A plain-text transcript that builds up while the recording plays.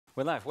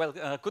We're live. Well,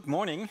 good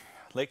morning,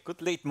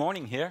 good late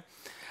morning here.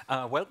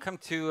 Welcome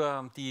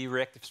to the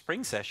Reactive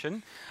Spring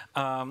session.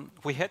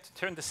 We had to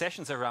turn the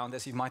sessions around,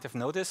 as you might have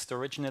noticed.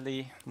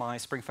 Originally, my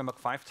Spring Framework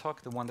 5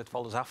 talk, the one that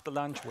follows after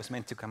lunch, was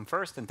meant to come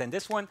first, and then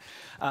this one.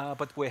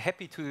 But we're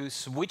happy to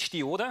switch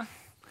the order,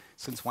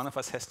 since one of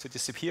us has to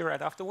disappear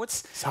right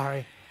afterwards.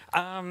 Sorry.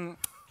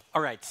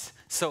 All right,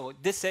 so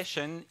this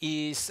session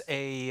is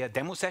a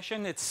demo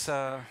session. It's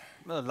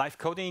live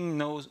coding,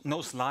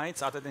 no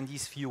slides other than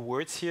these few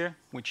words here,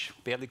 which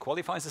barely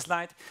qualifies a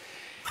slide.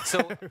 So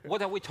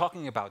what are we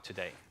talking about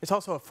today? It's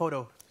also a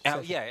photo.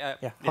 Yeah.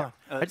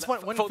 I just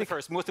want photo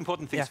first, most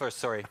important things first,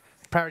 sorry.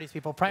 Priorities,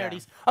 people,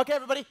 priorities. Yeah. Okay,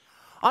 everybody,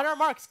 on our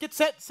marks, get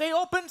set, say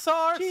open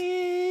source.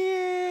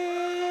 Cheers!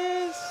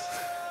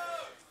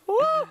 Woo!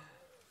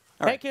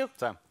 Thank you.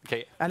 So,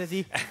 okay.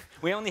 Allez-y.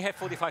 We only have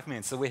 45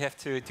 minutes, so we have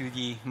to do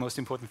the most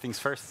important things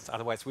first,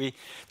 otherwise we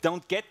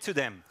don't get to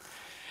them.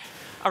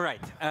 All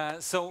right,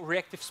 so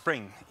Reactive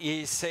Spring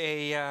is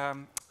a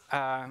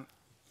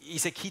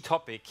key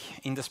topic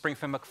in the Spring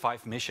Framework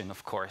 5 mission,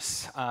 of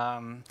course.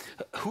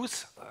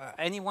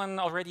 Anyone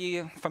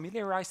already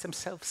familiarized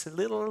themselves a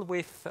little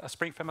with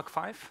Spring Framework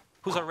 5?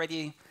 Who's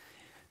already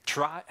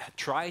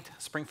tried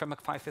Spring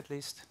Framework 5 at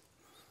least?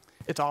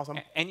 It's awesome.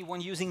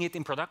 Anyone using it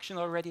in production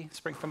already?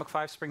 Spring Framework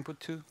 5, Spring Boot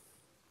 2?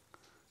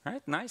 All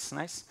right, nice.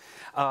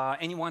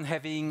 Anyone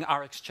having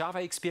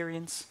RxJava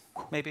experience,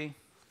 maybe?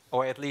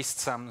 Or at least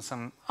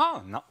some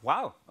oh, no,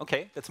 wow,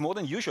 okay, that's more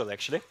than usual,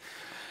 actually.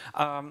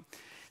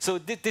 So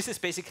this is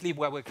basically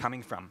where we're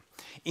coming from.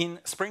 In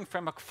Spring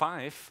Framework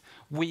 5,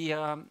 we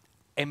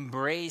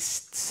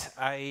embraced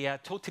a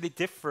totally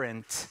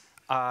different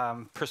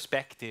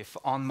perspective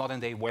on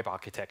modern-day web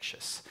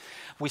architectures.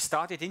 We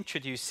started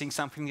introducing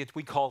something that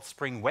we call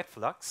Spring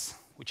WebFlux,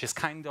 which is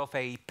kind of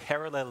a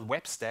parallel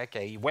web stack,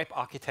 a web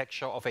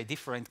architecture of a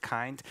different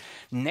kind,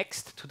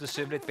 next to the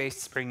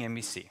servlet-based Spring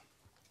MVC.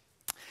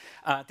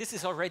 This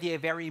is already a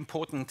very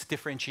important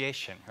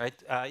differentiation,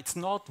 right? It's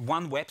not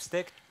one web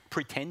stack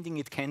pretending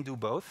it can do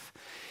both.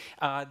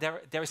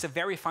 There is a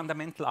very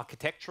fundamental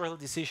architectural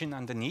decision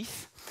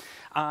underneath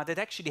that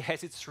actually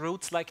has its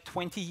roots like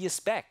 20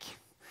 years back.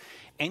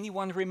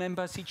 Anyone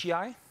remember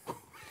CGI?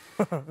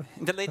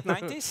 In the late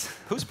 90s?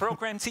 Who's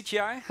programmed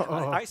CGI?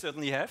 I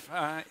certainly have,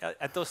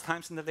 at those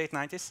times in the late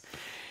 90s.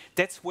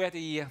 That's where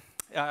the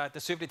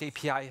servlet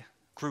API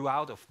grew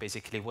out of,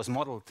 basically, was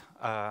modeled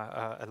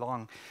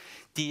along.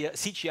 The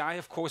CGI,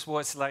 of course,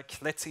 was like,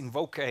 let's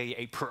invoke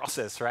a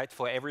process, right,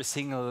 for every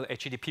single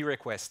HTTP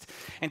request.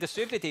 And the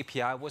servlet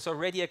API was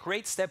already a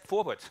great step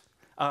forward.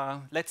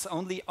 Let's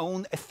only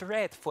own a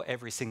thread for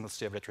every single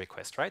servlet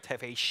request, right?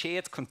 Have a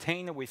shared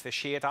container with a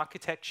shared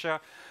architecture.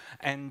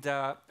 And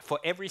for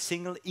every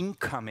single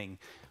incoming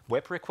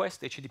web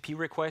request, HTTP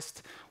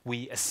request,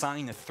 we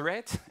assign a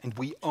thread, and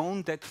we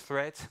own that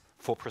thread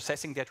for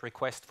processing that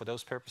request for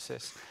those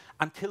purposes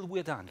until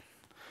we're done,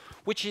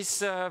 which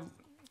is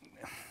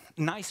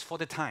nice for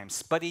the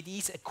times, but it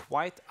is a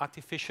quite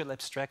artificial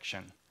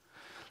abstraction.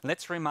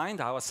 Let's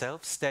remind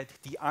ourselves that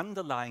the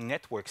underlying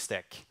network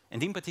stack,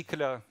 and in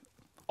particular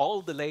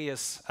all the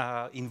layers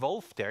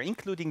involved there,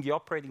 including the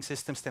operating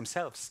systems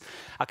themselves,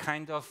 are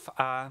kind of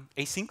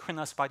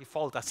asynchronous by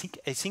default,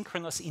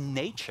 asynchronous in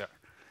nature.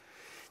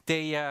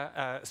 They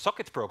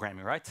socket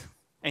programming, right?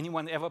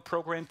 Anyone ever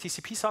programmed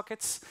TCP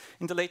sockets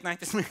in the late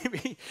 90s,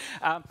 maybe?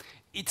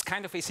 It's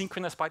kind of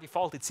asynchronous by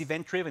default. It's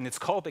event-driven. It's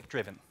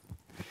callback-driven.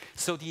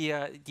 So the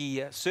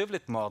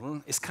servlet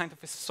model is kind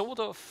of a sort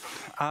of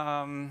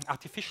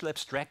artificial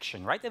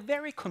abstraction, right? A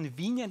very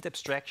convenient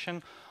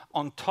abstraction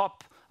on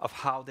top of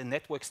how the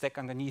network stack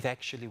underneath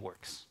actually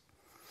works.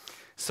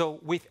 So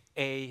with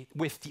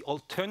the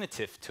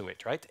alternative to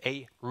it, right,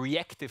 a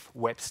reactive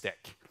web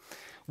stack,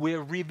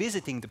 we're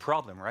revisiting the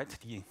problem, right,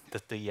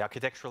 the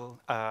architectural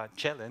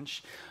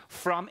challenge,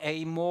 from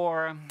a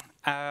more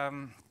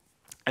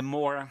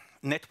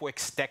network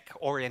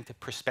stack-oriented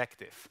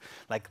perspective.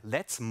 Like,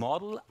 let's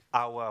model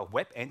our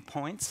web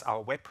endpoints,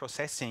 our web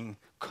processing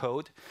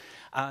code,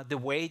 the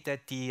way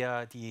that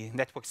the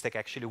network stack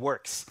actually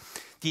works.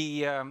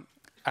 The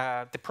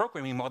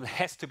programming model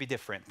has to be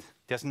different.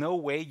 There's no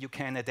way you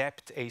can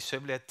adapt a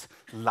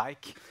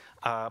servlet-like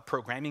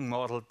programming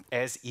model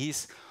as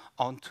is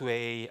onto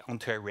a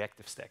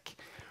reactive stack.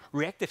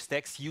 Reactive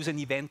stacks use an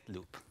event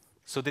loop.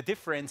 So the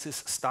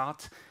differences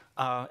start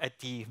at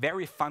the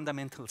very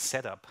fundamental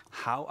setup.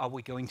 How are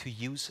we going to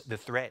use the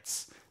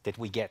threads that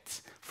we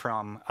get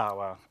from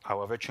our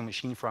virtual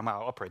machine, from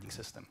our operating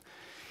system?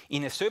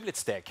 In a servlet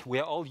stack, we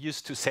are all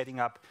used to setting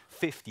up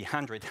 50,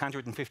 100,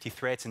 150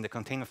 threads in the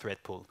container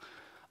thread pool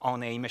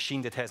on a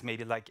machine that has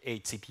maybe like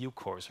 8 CPU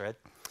cores, right?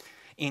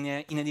 In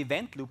an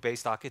event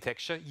loop-based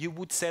architecture, you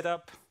would set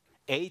up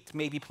 8,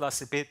 maybe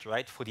plus a bit,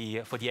 right, for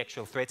the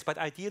actual threads, but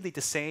ideally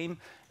the same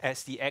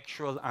as the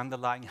actual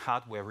underlying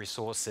hardware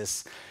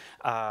resources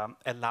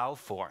allow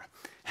for,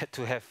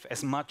 to have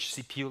as much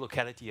CPU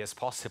locality as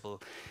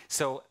possible.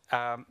 So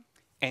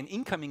an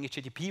incoming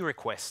HTTP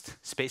request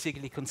is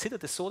basically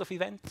considered a sort of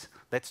event.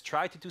 Let's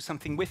try to do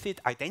something with it,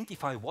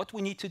 identify what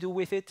we need to do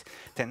with it,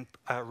 then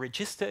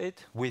register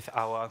it with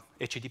our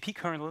HTTP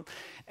kernel,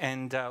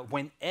 and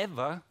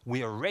whenever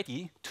we are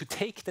ready to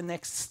take the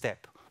next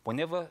step,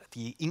 whenever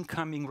the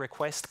incoming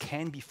request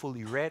can be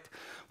fully read,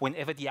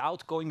 whenever the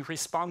outgoing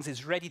response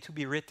is ready to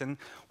be written,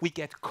 we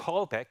get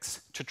callbacks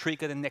to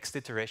trigger the next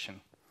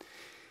iteration.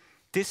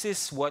 This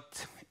is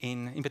what,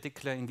 in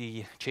particular in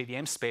the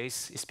JVM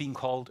space, is being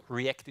called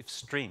reactive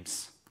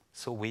streams.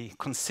 So we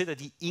consider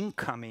the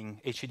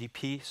incoming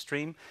HTTP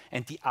stream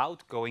and the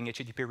outgoing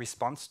HTTP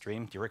response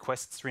stream, the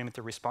request stream and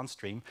the response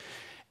stream,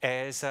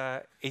 as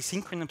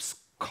asynchronous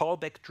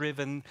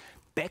callback-driven,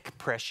 back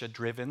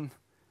pressure-driven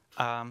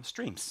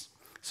streams.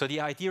 So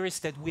the idea is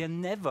that we are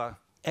never,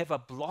 ever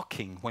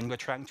blocking when we're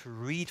trying to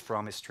read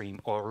from a stream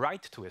or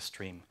write to a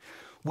stream.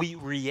 We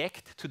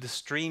react to the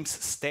stream's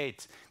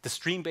state. The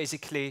stream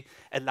basically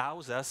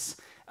allows us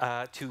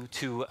to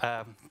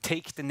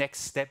take the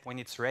next step when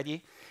it's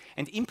ready.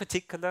 And in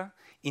particular,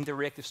 in the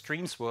reactive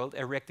streams world,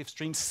 a reactive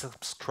streams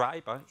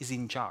subscriber is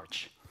in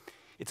charge.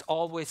 It's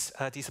always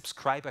the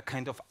subscriber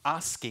kind of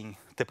asking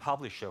the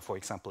publisher, for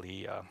example,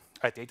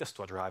 a data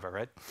store driver,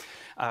 right,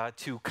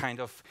 to kind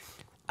of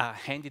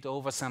hand it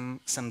over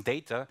some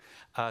data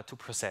to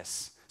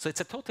process. So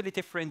it's a totally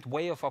different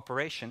way of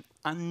operation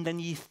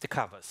underneath the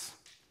covers.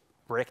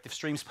 Reactive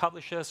streams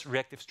publishers,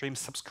 reactive streams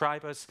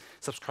subscribers,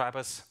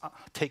 subscribers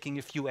taking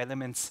a few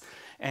elements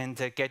and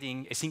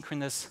getting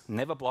asynchronous,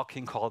 never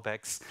blocking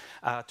callbacks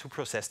to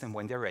process them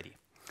when they're ready.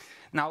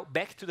 Now,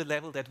 back to the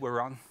level that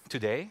we're on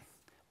today,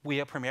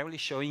 we are primarily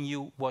showing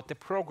you what the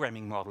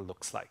programming model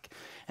looks like.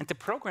 And the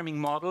programming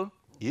model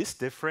is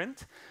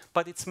different,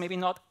 but it's maybe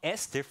not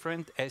as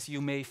different as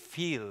you may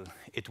feel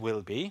it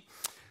will be.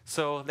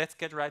 So let's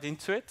get right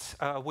into it.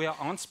 We are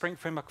on Spring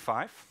Framework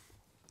 5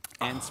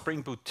 and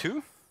Spring Boot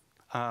 2.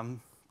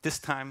 This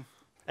time,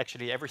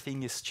 actually,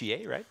 everything is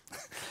GA, right?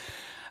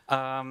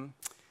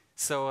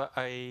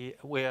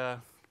 We're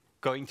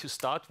going to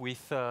start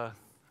with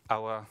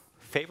our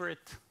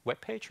favorite web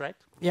page, right?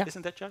 Yeah.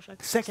 Isn't that, Josh?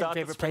 Second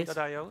favorite place.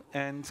 Spring.io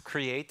and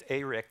create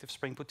a reactive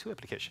Spring Boot 2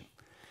 application.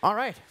 All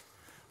right.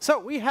 So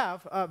we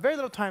have very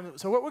little time.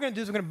 So what we're going to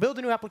do is we're going to build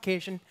a new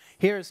application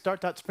here at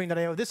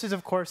start.spring.io. This is,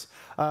 of course,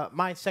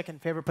 my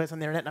second favorite place on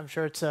the internet, and I'm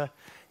sure it's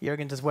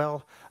Juergen's as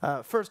well.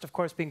 First, of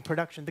course, being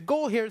production. The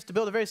goal here is to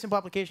build a very simple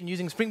application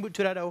using Spring Boot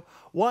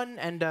 2.0.1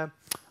 and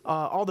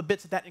all the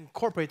bits that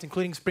incorporates,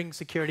 including Spring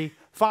Security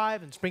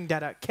 5 and Spring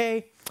Data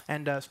K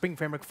and Spring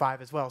Framework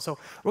 5 as well. So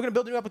we're going to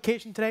build a new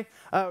application today.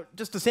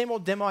 Just the same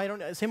old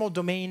demo. Same old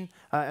domain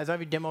as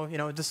every demo. You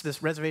know, just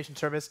this reservation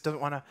service. Don't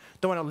want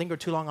to linger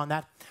too long on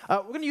that.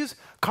 We're going to use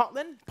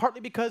Kotlin partly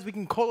because we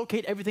can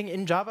co-locate everything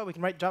in Java. We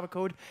can write Java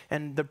code,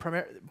 and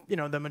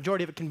the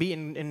majority of it can be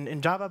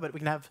in Java, but we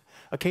can have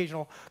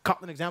occasional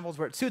Kotlin examples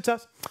where it suits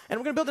us. And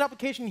we're going to build an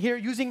application here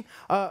using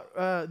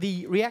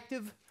the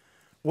reactive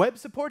web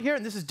support here,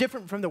 and this is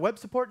different from the web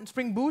support in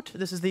Spring Boot.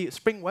 This is the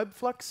Spring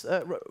WebFlux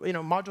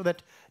module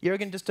that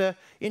Juergen just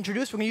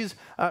introduced. We're going to use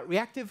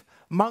reactive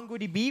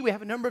MongoDB. We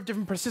have a number of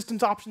different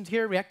persistence options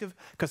here: reactive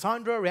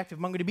Cassandra, reactive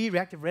MongoDB,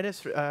 reactive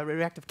Redis,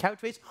 reactive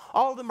Couchbase.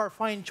 All of them are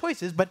fine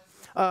choices, but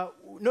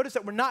notice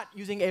that we're not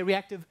using a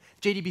reactive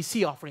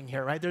JDBC offering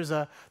here, right?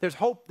 There's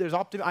hope.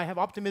 I have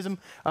optimism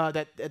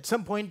that at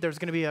some point there's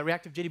going to be a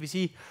reactive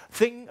JDBC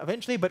thing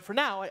eventually, but for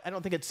now, I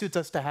don't think it suits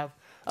us to have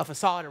a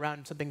facade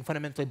around something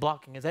fundamentally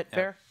blocking. Is that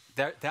fair?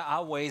 There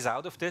are ways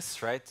out of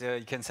this, right?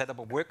 You can set up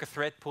a worker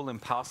thread pool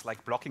and pass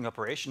like blocking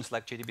operations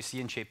like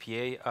JDBC and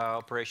JPA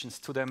operations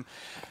to them.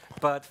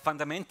 But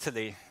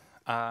fundamentally,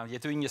 you're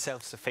doing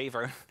yourselves a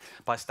favor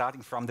by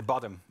starting from the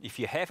bottom. If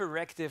you have a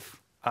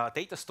reactive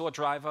data store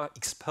driver,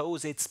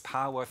 expose its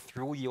power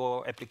through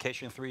your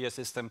application, through your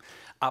system,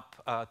 up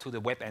to the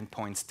web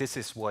endpoints. This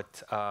is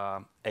what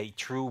a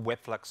true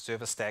WebFlux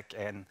server stack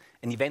and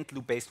an event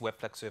loop-based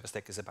WebFlux server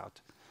stack is about.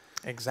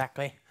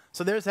 Exactly.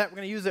 So there's that. We're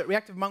going to use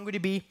reactive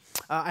MongoDB.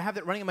 I have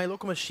that running on my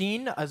local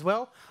machine as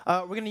well.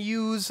 We're going to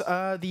use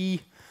what do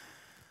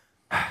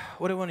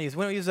we want to use?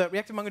 We're going to use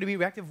reactive MongoDB,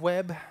 reactive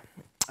web.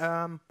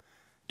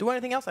 Do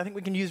anything else? I think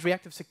we can use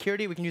reactive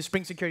security. We can use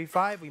Spring Security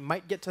 5. We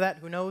might get to that.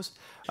 Who knows?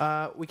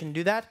 We can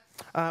do that.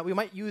 We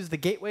might use the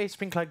gateway,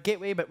 Spring Cloud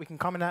Gateway, but we can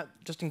comment that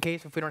just in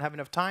case if we don't have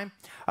enough time.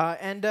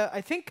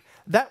 I think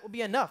that will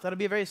be enough. That'll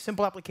be a very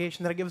simple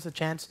application that'll give us a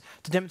chance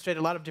to demonstrate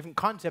a lot of different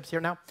concepts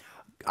here. Now,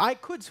 I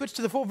could switch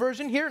to the full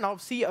version here, and I'll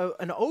see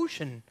an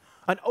ocean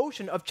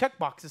of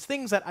checkboxes,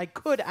 things that I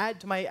could add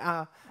to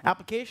my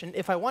application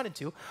if I wanted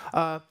to.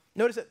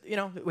 Notice that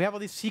we have all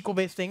these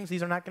SQL-based things.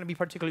 These are not going to be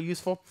particularly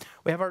useful.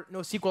 We have our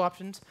NoSQL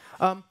options.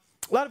 A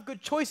lot of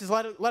good choices, a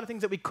lot of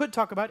things that we could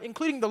talk about,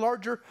 including the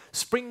larger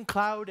Spring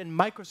Cloud and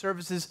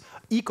microservices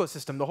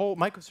ecosystem. The whole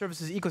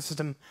microservices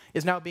ecosystem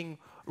is now being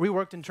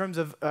reworked in terms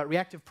of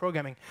reactive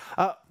programming.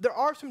 There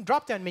are some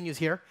drop-down menus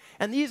here,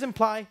 and these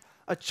imply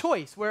a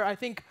choice where I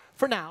think,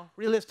 for now,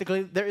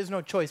 realistically, there is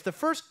no choice. The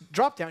first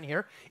drop-down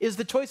here is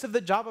the choice of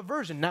the Java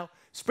version. Now,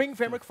 Spring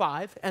Framework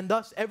 5, and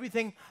thus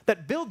everything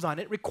that builds on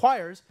it,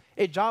 requires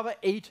a Java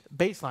 8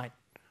 baseline,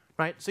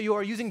 right? So you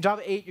are using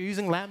Java 8, you're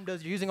using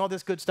Lambdas, you're using all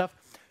this good stuff.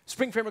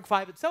 Spring Framework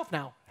 5 itself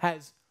now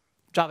has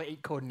Java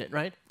 8 code in it,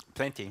 right?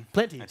 Plenty.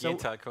 Plenty. And the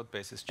entire code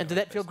base is Java. And did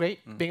that feel great,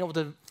 being able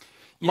to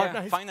Yeah,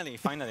 modernize?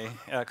 finally.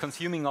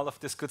 Consuming all of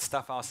this good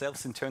stuff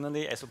ourselves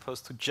internally, as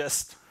opposed to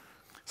just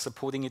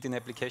supporting it in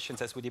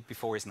applications as we did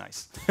before, is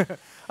nice.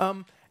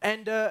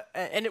 And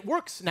it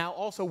works now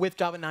also with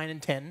Java 9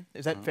 and 10.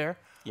 Is that fair?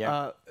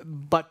 Yeah.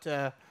 But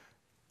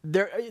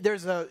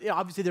there's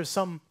obviously there's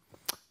some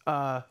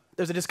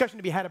there's a discussion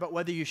to be had about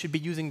whether you should be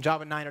using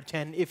Java 9 or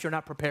 10 if you're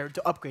not prepared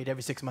to upgrade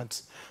every 6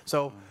 months.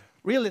 So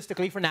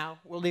realistically, for now,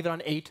 we'll leave it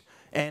on 8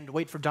 and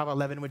wait for Java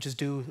 11, which is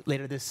due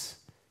later this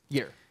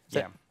year.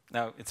 Yeah.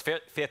 Now, it's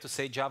fair to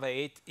say Java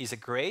 8 is a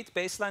great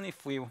baseline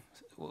if we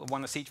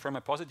want to see it from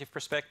a positive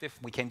perspective.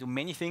 We can do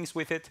many things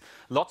with it.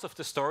 Lots of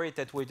the story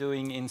that we're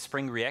doing in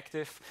Spring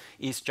Reactive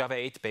is Java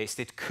 8 based.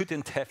 It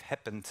couldn't have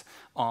happened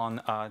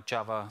on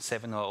Java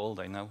 7 or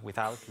older,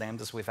 without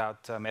lambdas,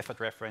 without method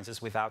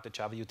references, without the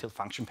Java util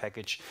function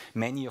package.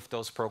 Many of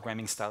those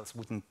programming styles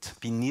wouldn't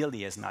be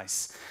nearly as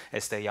nice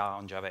as they are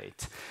on Java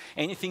 8.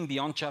 Anything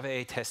beyond Java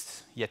 8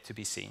 has yet to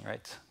be seen,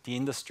 right? The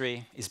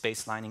industry is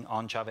baselining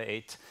on Java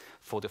 8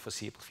 for the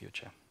foreseeable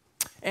future.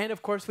 And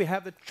of course, we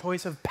have the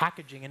choice of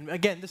packaging. And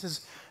again,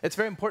 it's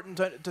very important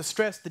to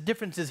stress the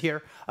differences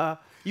here.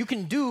 You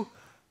can do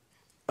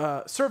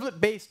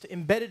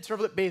embedded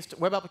servlet-based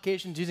web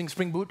applications using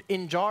Spring Boot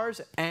in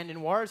jars and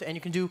in wars, and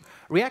you can do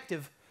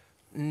reactive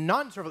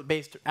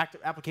non-servlet-based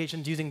active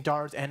applications using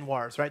jars and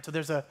wars, right? So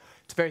it's a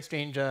very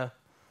strange, you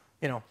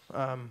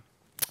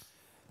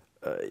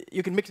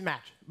can mix and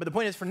match. But the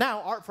point is, for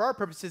now, for our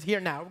purposes here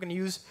now, we're going to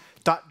use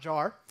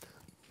 .jar.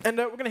 And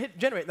we're going to hit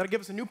generate. That'll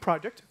give us a new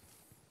project,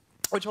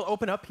 which will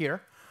open up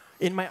here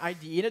in my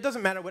IDE. And it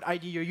doesn't matter what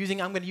IDE you're using.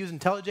 I'm going to use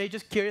IntelliJ.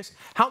 Just curious,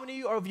 how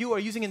many of you are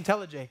using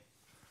IntelliJ?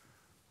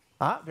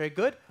 Very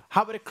good.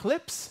 How about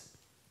Eclipse?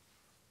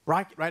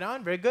 Right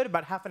on. Very good.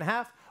 About half and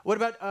half. What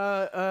about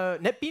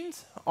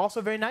NetBeans? Also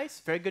very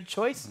nice. Very good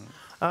choice.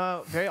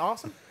 Very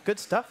awesome. Good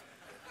stuff.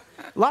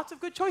 Lots of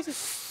good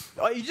choices.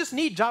 You just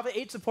need Java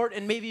 8 support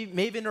and maybe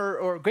Maven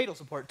or Gradle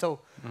support. So,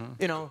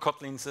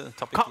 Kotlin's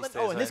topic Kotlin, these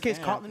days, in this case,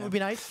 Kotlin would be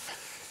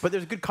nice. But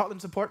there's good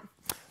Kotlin support.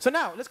 So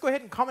now, let's go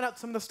ahead and comment out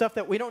some of the stuff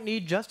that we don't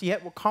need just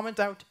yet. We'll comment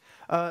out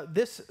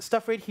this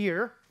stuff right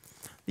here.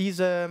 These,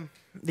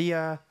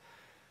 the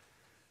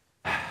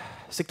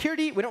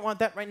security, we don't want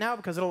that right now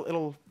because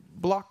it'll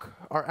block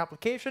our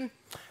application.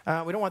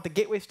 We don't want the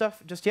gateway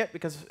stuff just yet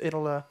because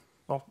it'll,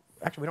 well,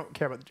 actually, we don't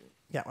care about the...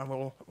 Yeah, and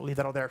we'll leave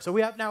that all there. So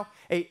we have now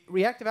a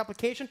reactive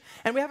application,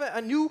 and we have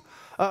a new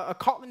a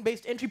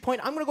Kotlin-based entry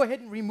point. I'm going to go ahead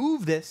and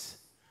remove this,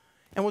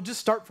 and we'll just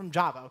start from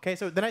Java. Okay.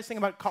 So the nice thing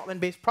about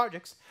Kotlin-based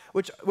projects,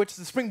 which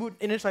the Spring Boot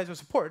initializer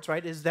supports,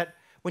 right, is that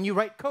when you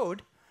write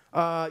code,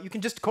 you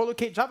can just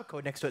co-locate Java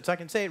code next to it. So I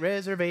can say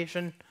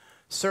reservation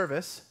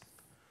service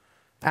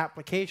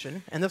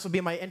application, and this will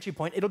be my entry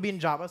point. It'll be in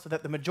Java, so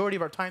that the majority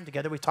of our time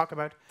together we talk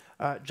about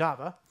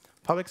Java.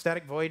 Public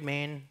static void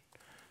main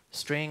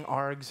string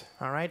args.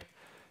 All right.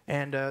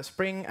 And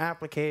Spring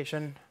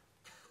application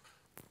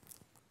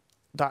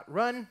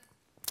 .run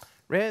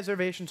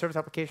reservation service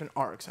application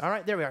args. All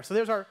right, there we are. So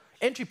there's our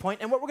entry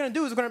point. And what we're going to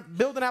do is we're going to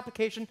build an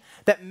application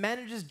that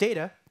manages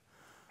data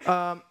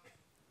of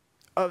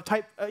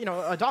type,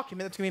 a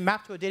document that's going to be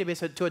mapped to a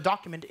database, to a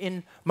document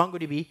in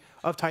MongoDB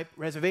of type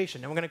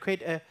reservation. And we're going to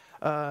create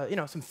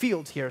some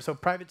fields here. So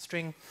private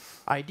string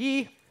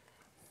ID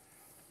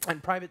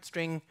and private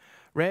string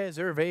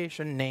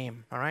reservation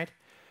name. All right.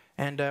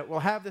 And we'll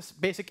have this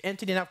basic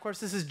entity. Now, of course,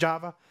 this is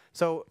Java.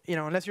 So,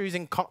 unless you're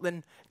using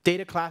Kotlin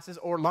data classes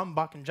or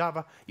Lombok in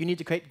Java, you need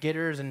to create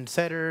getters and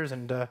setters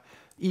and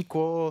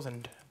equals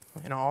and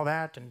all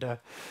that and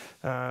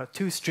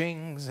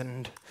toStrings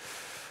and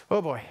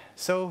oh boy,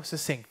 so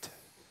succinct,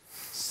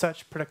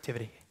 such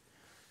productivity.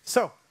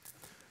 So,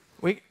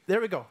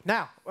 there we go.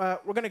 Now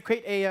we're going to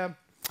create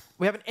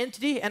we have an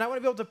entity, and I want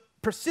to be able to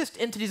persist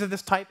entities of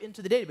this type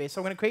into the database.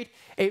 So I'm going to create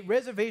a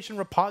reservation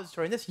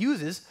repository, and this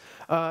uses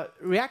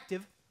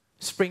reactive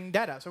Spring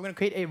data. So we're going to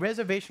create a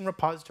reservation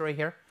repository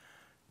here,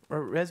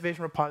 or reactive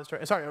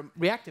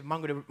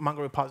Mongo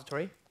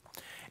repository.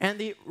 And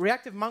the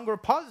reactive Mongo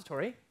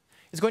repository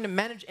is going to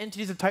manage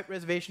entities of type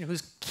reservation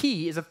whose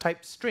key is of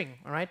type string.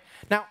 All right.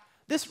 Now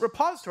this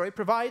repository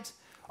provides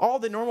all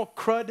the normal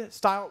CRUD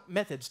style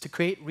methods to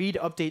create, read,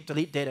 update,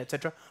 delete data,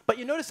 etc. But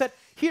you notice that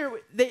here,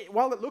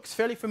 while it looks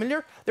fairly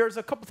familiar, there's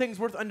a couple things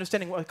worth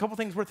understanding, a couple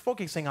things worth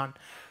focusing on.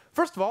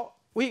 First of all,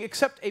 we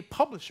accept a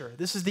publisher.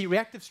 This is the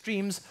Reactive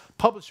Streams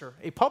publisher.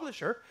 A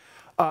publisher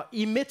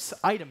emits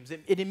items.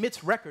 It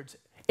emits records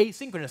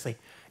asynchronously.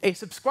 A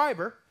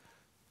subscriber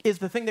is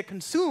the thing that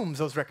consumes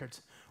those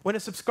records. When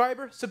a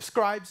subscriber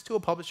subscribes to a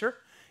publisher,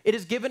 it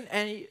is given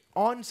an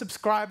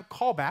on-subscribe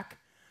callback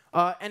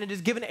and it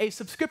is given a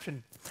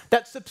subscription.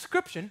 That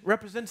subscription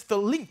represents the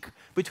link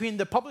between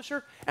the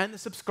publisher and the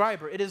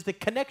subscriber. It is the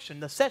connection,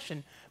 the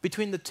session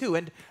between the two.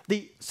 And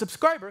the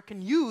subscriber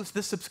can use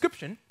the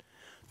subscription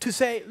to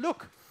say,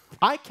 look,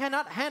 I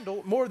cannot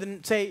handle more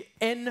than, say,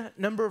 n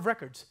number of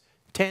records,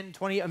 10,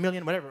 20, a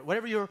million,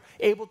 whatever you're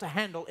able to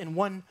handle in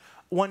one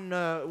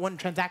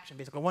transaction,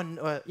 basically, one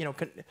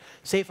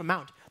safe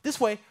amount. This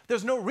way,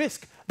 there's no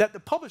risk that the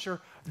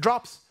publisher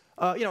drops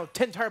 10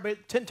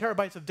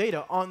 terabytes of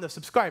data on the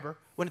subscriber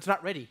when it's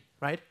not ready,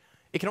 right?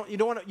 You don't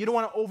want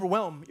to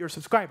overwhelm your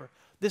subscriber.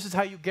 This is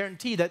how you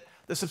guarantee that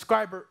the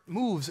subscriber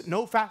moves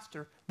no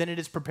faster than it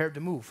is prepared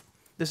to move.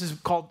 This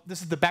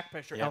is the back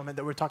pressure element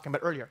that we were talking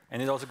about earlier.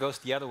 And it also goes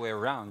the other way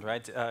around,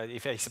 right?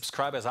 If a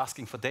subscriber is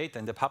asking for data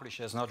and the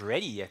publisher is not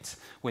ready yet,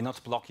 we're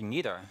not blocking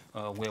either.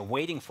 We're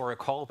waiting for a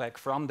callback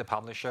from the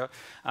publisher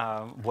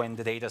when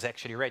the data is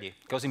actually ready.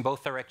 It goes in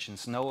both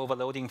directions. No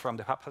overloading from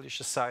the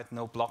publisher's side,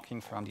 no blocking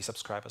from the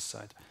subscriber's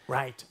side.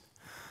 Right.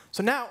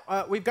 So now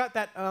we've got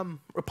that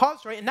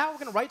repository, and now we're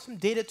going to write some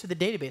data to the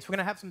database. We're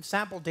going to have some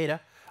sample data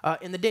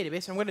in the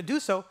database, and we're going to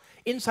do so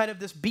inside of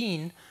this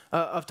bean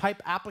of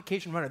type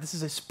application runner. This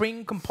is a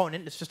Spring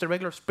component. It's just a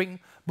regular Spring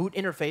Boot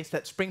interface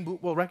that Spring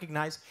Boot will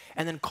recognize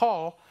and then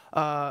call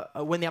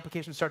when the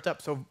application starts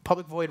up. So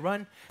public void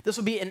run. This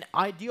will be an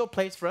ideal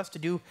place for us to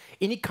do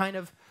any kind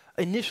of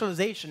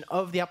initialization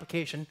of the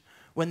application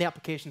when the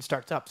application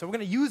starts up. So we're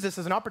going to use this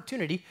as an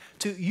opportunity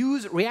to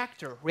use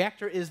Reactor.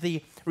 Reactor is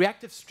the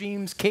reactive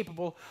streams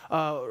capable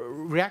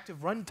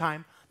reactive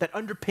runtime that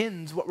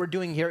underpins what we're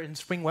doing here in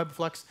Spring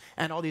WebFlux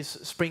and all these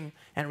Spring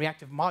and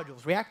reactive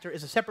modules. Reactor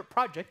is a separate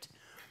project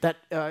that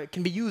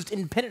can be used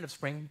independent of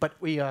Spring, but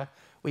we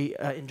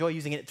enjoy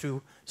using it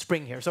through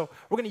Spring here. So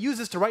we're going to use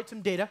this to write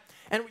some data,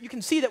 and you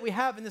can see that we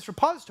have in this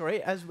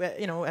repository, as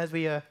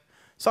we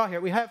saw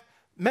here, we have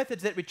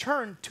methods that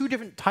return two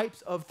different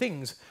types of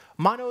things,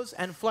 monos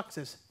and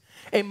fluxes.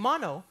 A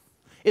mono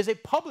is a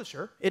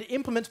publisher. It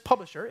implements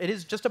publisher. It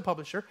is just a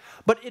publisher,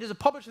 but it is a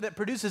publisher that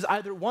produces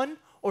either one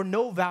or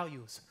no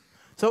values.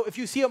 So if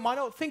you see a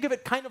mono, think of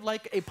it kind of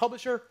like a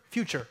publisher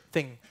future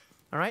thing,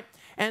 all right?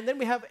 And then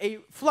we have a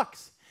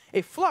flux.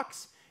 A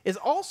flux is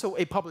also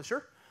a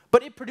publisher,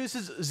 but it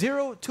produces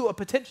 0 to a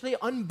potentially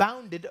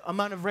unbounded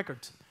amount of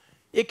records.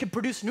 It can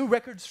produce new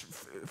records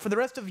for the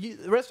rest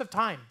of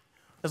time.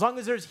 As long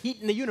as there's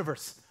heat in the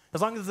universe,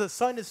 as long as the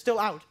sun is still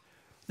out,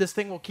 this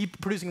thing will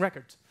keep producing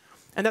records.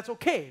 And that's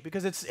okay,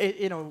 because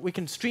we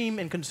can stream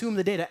and consume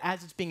the data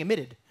as it's being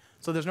emitted.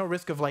 So there's no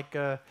risk of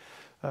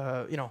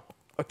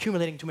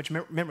accumulating too much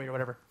memory or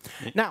whatever.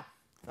 Now,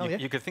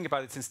 you could think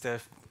about it, since there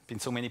have been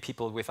so many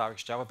people with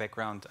RxJava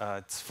background.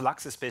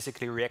 Flux is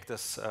basically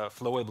Reactor's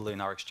flowable in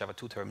RxJava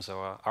 2 terms,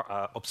 or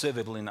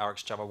observable in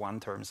RxJava 1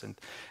 terms,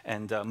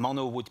 and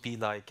mono would be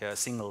like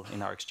single in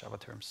RxJava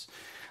terms.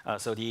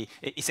 So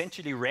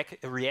essentially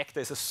Reactor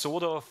is a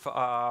sort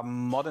of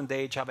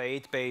modern-day Java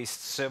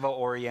 8-based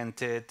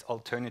server-oriented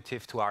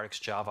alternative to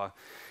RxJava.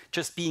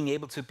 Just being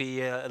able to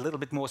be a little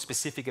bit more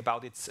specific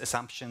about its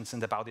assumptions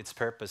and about its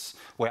purpose,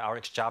 where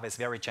RxJava is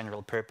very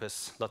general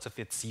purpose. Lots of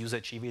its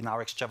usage, even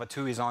RxJava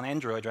 2 is on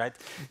Android, right?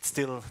 It's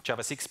still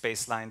Java 6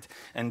 baselined.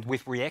 And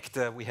with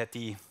Reactor, we had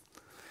the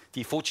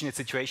fortunate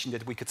situation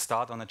that we could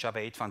start on a Java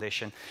 8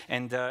 foundation.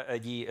 And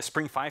the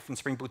Spring 5 and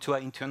Spring Boot 2 are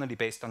internally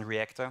based on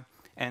Reactor.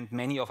 And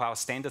many of our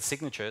standard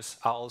signatures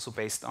are also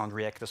based on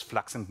Reactor's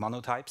Flux and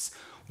Mono types.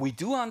 We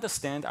do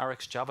understand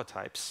RxJava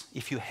types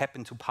if you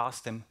happen to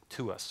pass them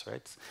to us,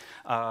 right?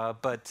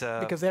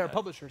 Because they are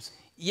publishers.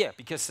 Yeah,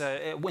 because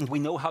when we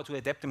know how to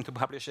adapt them to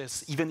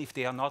publishers, even if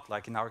they are not,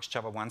 like in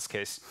RxJava 1's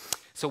case.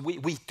 So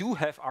we do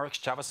have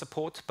RxJava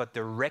support, but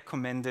the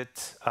recommended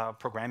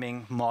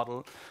programming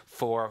model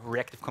for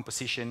reactive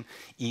composition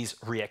is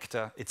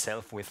Reactor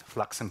itself with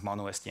Flux and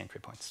Mono as the entry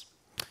points.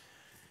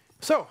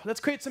 So let's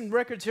create some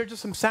records here,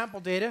 just some sample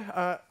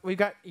data. We've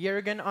got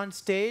Juergen on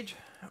stage.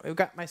 We've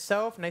got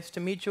myself. Nice to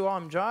meet you all.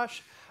 I'm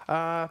Josh.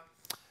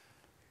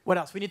 What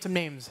else? We need some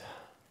names.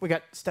 We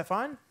got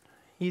Stefan.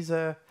 We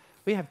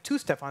have 2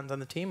 Stefans on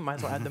the team. Might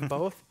as well add them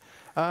both.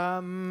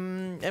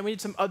 And we need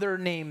some other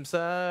names.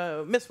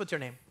 Miss, what's your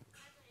name?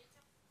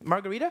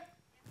 Margarita.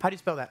 How do you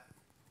spell that?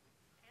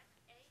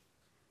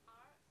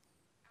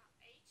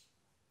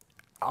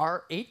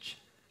 R-H?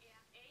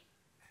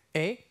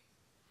 A?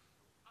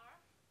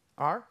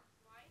 R?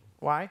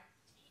 Y?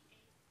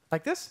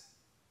 Like this?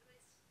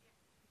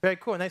 Very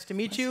cool. Nice to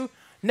meet you.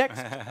 Next.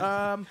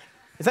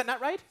 Is that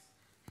not right?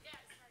 Yes.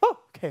 Oh,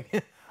 okay.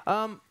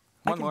 I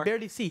can more.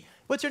 barely see.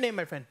 What's your name,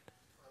 my friend?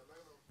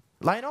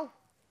 Lionel?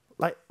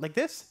 Like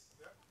this?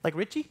 Yeah. Like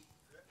Richie?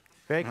 Yeah.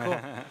 Very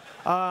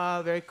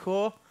cool. Very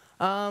cool.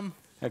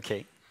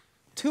 Okay.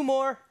 2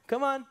 more.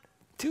 Come on.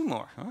 2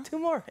 more, huh? 2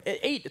 more.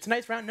 8. It's a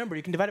nice round number.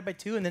 You can divide it by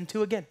 2 and then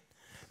 2 again.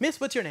 Miss,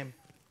 what's your name?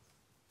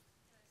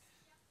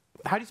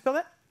 How do you spell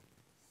that?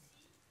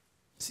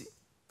 C.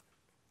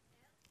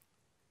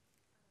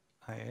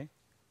 IA.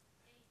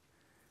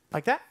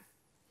 Like that?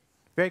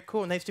 Very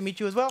cool. Nice to meet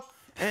you as well.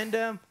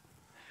 And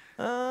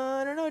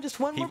I don't know, just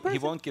one more person. He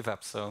won't give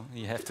up, so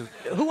you have to.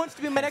 Who wants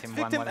to be my next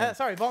victim?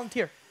 Sorry,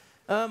 volunteer.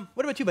 What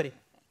about you, buddy?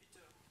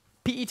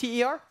 Peter?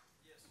 Yes.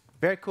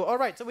 Very cool. All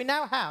right, so we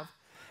now have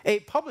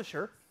a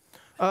publisher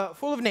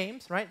full of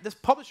names, right? This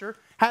publisher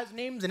has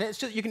names in it. It's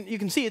just, you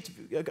can see it's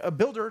a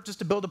builder just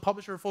to build a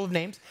publisher full of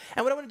names.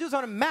 And what I want to do is I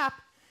want to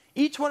map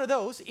each one of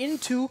those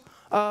into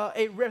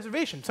a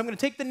reservation. So I'm going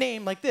to take the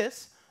name like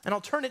this, and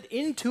I'll turn it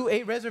into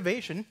a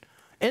reservation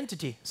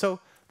entity. So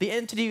the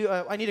entity,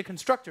 I need a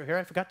constructor here.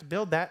 I forgot to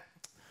build that.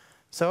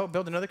 So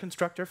build another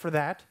constructor for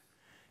that,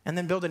 and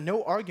then build a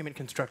no argument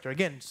constructor.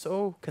 Again,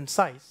 so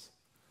concise,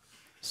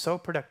 so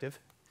productive.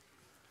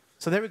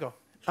 So there we go.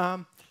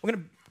 We're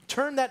going to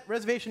turn that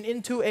reservation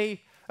into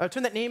a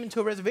turn that name into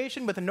a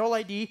reservation with a null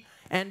ID,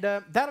 and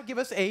that'll give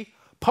us a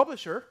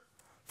publisher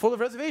full of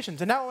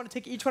reservations. And now I want to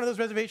take each one of those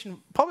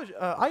reservation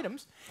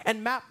items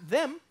and map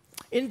them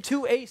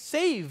into a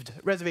saved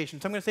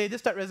reservation. So I'm going to say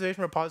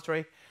this.reservation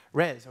repository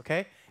res,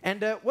 okay?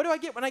 And what do I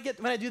get when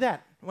I do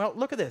that? Well,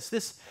 look at this.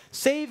 This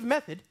save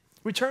method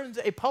returns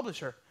a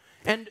publisher,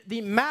 and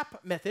the map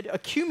method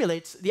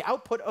accumulates the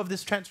output of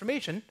this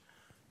transformation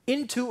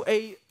into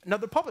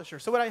another publisher.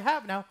 So what I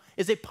have now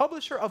is a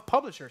publisher of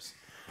publishers.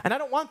 And I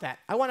don't want that.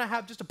 I want to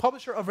have just a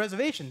publisher of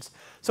reservations.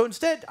 So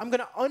instead, I'm going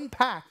to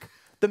unpack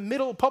the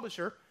middle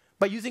publisher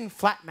by using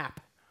flat map.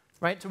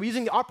 Right? So we're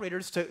using the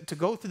operators to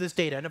go through this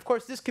data. And of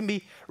course, this can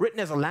be written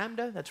as a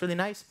lambda. That's really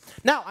nice.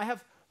 Now, I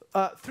have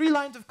 3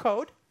 lines of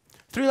code.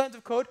 3 lines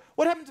of code.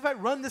 What happens if I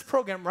run this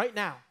program right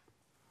now?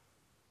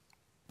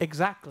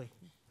 Exactly.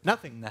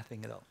 Nothing.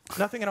 Nothing at all.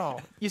 Nothing at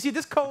all. You see,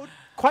 this code,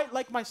 quite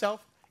like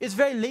myself, is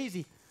very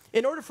lazy.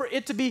 In order for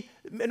it to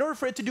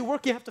do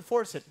work, you have to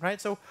force it, right?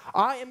 So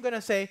I am going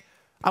to say,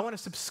 I want to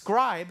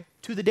subscribe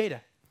to the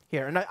data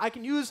here. And I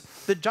can use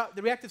the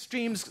Reactive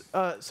Streams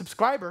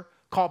subscriber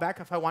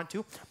callback if I want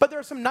to. But there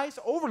are some nice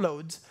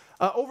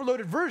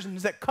overloaded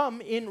versions that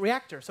come in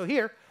Reactor. So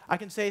here, I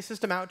can say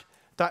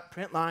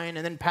systemout.println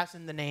and then pass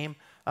in the name,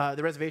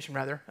 the reservation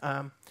rather.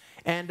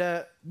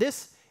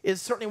 This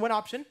is certainly one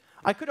option.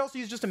 I could also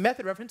use just a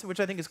method reference, which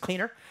I think is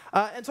cleaner.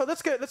 And so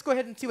let's go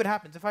ahead and see what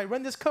happens. If I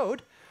run this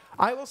code,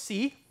 I will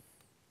see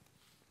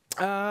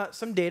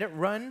some data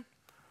run,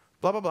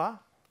 blah, blah, blah.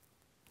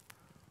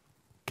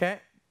 Okay.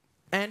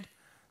 And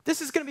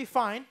this is going to be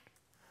fine.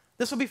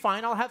 This will be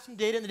fine. I'll have some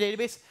data in the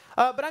database.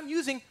 But I'm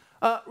using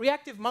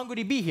Reactive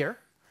MongoDB here.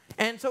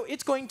 And so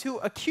it's going to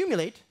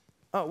accumulate.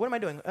 Oh, what am I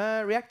doing?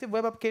 Reactive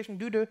Web Application.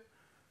 Do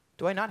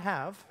I not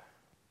have?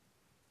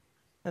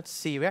 Let's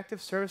see. Reactive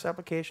Service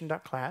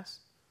Application.class.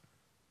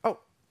 Oh,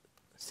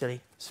 silly.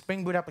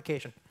 Spring Boot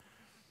Application.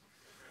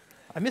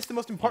 I missed the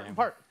most important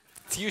part.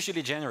 It's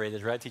usually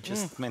generated, right? He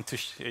just meant to,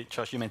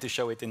 Josh, you meant to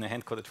show it in a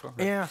hand-coded form.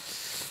 Right? Yeah.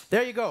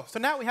 There you go. So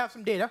now we have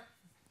some data.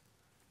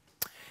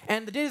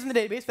 And the data's in the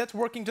database. That's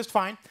working just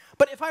fine.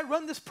 But if I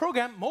run this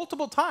program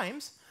multiple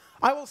times,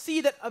 I will see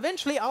that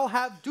eventually I'll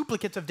have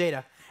duplicates of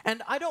data.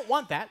 And I don't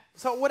want that.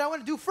 So what I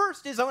want to do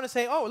first is I want to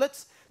say, oh,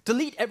 let's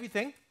delete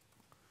everything,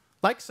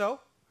 like so.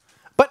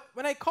 But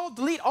when I call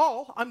delete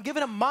all, I'm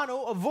given a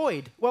mono, a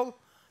void. Well,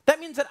 that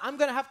means that I'm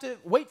going to have to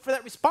wait for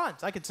that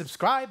response. I could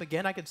subscribe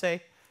again. I could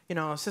say, you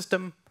know,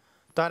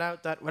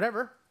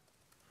 system.out.whatever.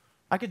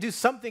 I could do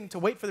something to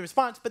wait for the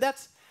response, but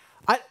that's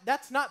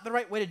not the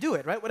right way to do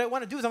it, right? What I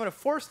want to do is I want to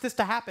force this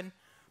to happen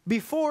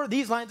before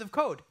these lines of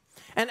code.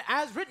 And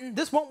as written,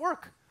 this won't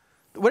work.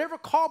 Whatever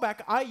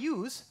callback I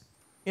use,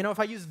 you know, if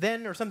I use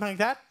then or something like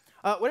that,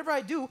 whatever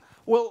I do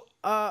will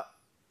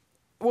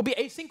be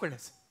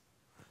asynchronous.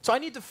 So I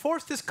need to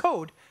force this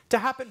code to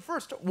happen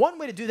first. One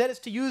way to do that is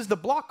to use the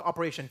block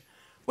operation,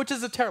 which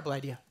is a terrible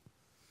idea.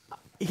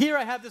 Here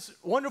I have this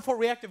wonderful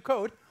reactive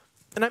code,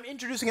 and I'm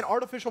introducing an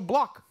artificial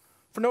block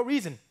for no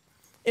reason.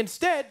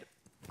 Instead,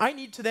 I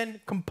need to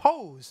then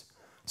compose.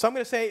 So I'm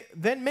going to say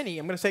then many.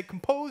 I'm going to say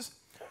compose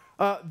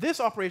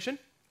this operation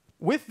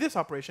with this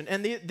operation.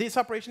 And this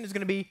operation is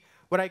going to be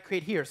what I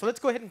create here. So let's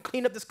go ahead and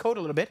clean up this code a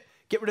little bit,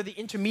 get rid of the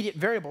intermediate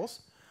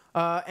variables,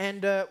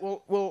 and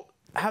we'll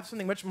have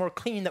something much more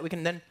clean that we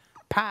can then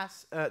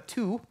pass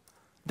to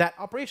that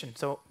operation.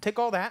 So take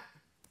all that,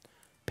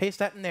 paste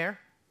that in there,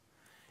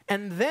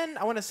 and then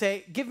I want to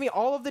say, give me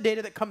all of the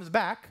data that comes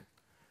back,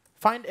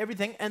 find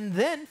everything, and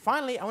then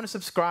finally I want to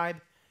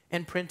subscribe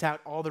and print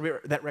out all the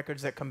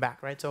records that come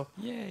back, right? So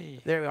yay.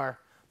 There we are,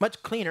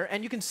 much cleaner.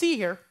 And you can see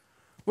here,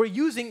 we're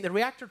using the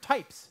reactor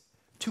types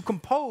to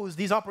compose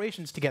these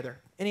operations together.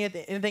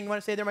 Anything you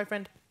want to say there, my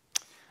friend?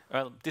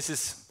 Well, this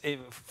is,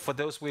 for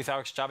those with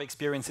RxJava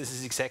experience, this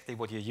is exactly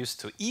what you're used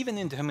to, even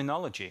in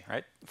terminology,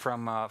 right,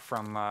 from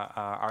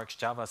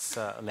RxJava's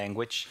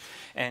language.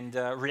 And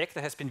Reactor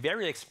has been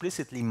very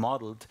explicitly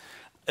modeled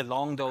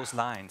along those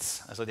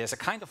lines. So there's a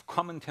kind of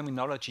common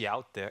terminology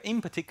out there,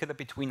 in particular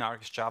between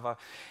RxJava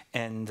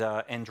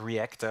and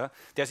Reactor.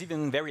 There's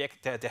even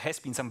there has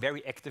been some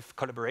very active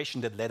collaboration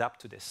that led up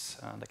to this.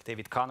 Like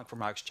David Karnock from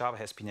RxJava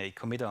has been a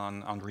committer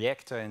on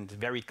Reactor and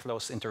very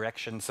close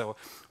interaction. So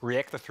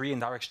Reactor 3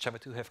 and RxJava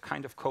 2 have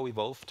kind of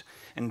co-evolved,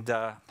 and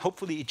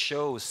hopefully it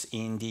shows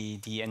in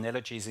the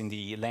analogies, in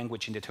the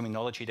language, in the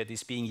terminology that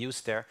is being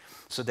used there,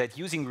 so that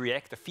using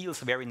Reactor feels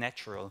very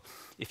natural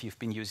if you've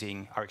been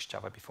using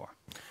RxJava before.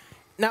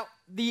 Now,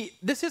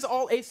 this is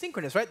all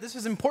asynchronous, right? This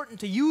is important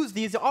to use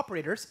these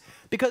operators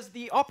because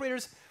the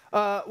operators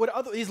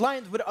these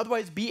lines would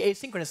otherwise be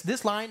asynchronous.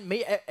 This line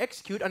may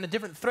execute on a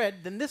different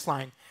thread than this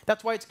line.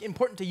 That's why it's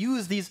important to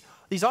use these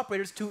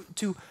operators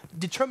to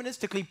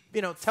deterministically,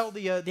 tell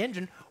the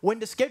engine when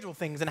to schedule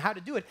things and how to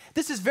do it.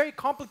 This is very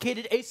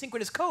complicated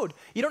asynchronous code.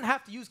 You don't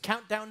have to use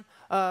countdown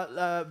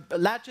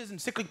latches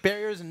and cyclic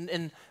barriers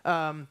and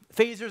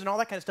phasers and all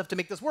that kind of stuff to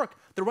make this work.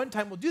 The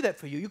runtime will do that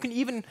for you. You can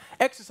even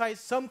exercise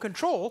some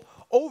control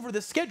over the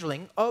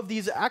scheduling of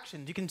these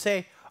actions. You can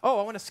say, oh,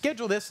 I want to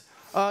schedule this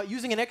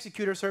using an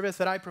executor service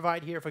that I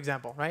provide here, for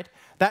example, right?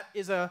 That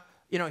is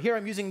here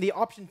I'm using the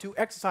option to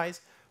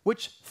exercise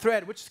which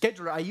thread, which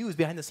scheduler I use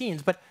behind the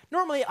scenes. But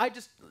normally, I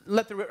just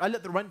let the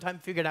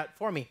runtime figure it out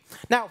for me.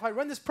 Now, if I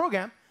run this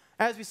program,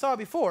 as we saw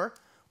before,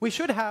 we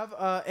should have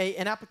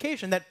an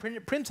application that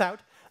prints out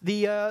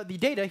the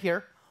data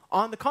here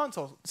on the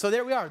console. So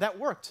there we are. That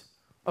worked.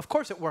 Of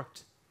course it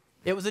worked.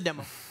 It was a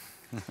demo.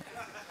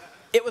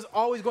 It was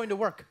always going to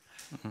work.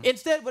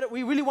 Instead, what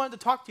we really wanted to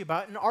talk to you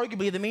about, and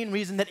arguably the main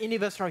reason that any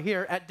of us are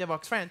here at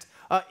Devoxx France,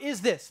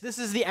 is this. This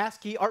is the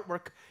ASCII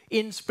artwork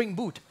in Spring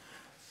Boot.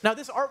 Now,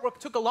 this artwork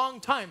took a long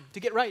time to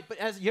get right, but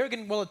as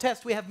Juergen will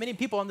attest, we have many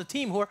people on the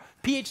team who are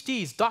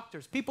PhDs,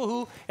 doctors, people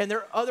who, in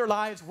their other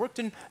lives, worked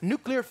in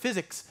nuclear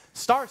physics,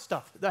 star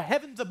stuff. The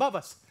heavens above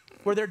us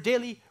were their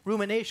daily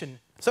rumination.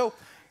 So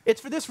it's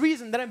for this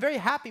reason that I'm very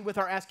happy with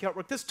our ASCII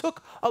artwork. This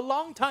took a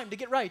long time to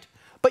get right,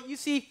 but you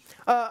see,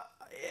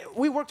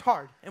 we worked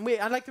hard, and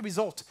I like the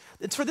result.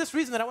 It's for this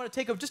reason that I want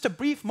to take just a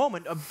brief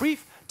moment, a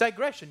brief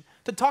digression,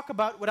 to talk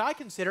about what I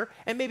consider,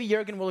 and maybe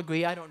Juergen will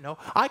agree, I don't know,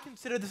 I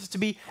consider this to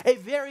be a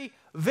very,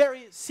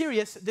 very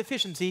serious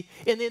deficiency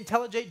in the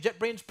IntelliJ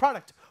JetBrains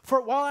product.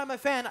 For while I'm a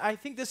fan, I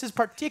think this is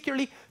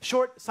particularly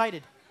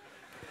short-sighted.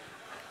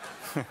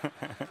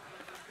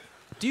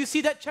 Do you see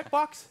that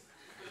checkbox?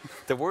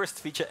 The worst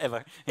feature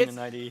ever in an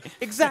IDE.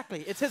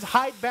 Exactly. It says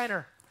hide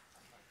banner.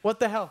 What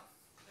the hell?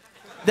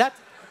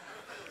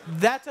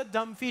 That's a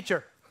dumb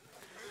feature.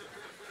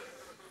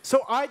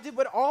 So I did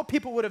what all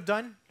people would have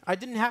done.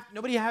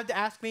 Nobody had to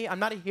ask me. I'm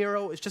not a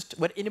hero. It's just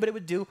what anybody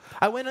would do.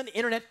 I went on the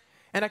internet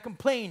and I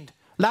complained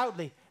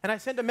loudly and I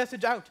sent a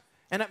message out.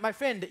 And my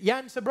friend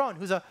Jan Sabron,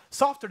 who's a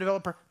software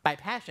developer by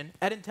passion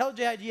at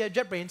IntelliJ IDEA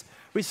JetBrains,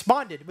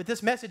 responded with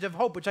this message of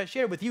hope, which I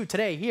share with you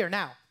today, here,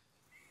 now.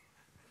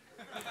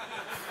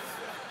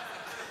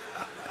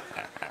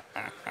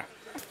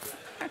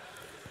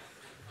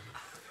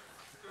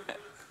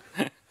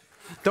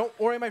 Don't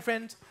worry, my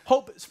friends.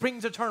 Hope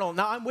springs eternal.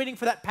 Now, I'm waiting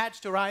for that patch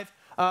to arrive.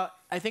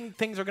 I think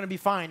things are going to be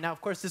fine. Now, of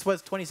course, this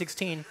was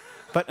 2016,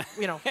 but,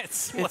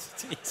 it's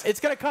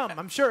going to come.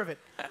 I'm sure of it.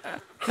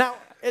 Now,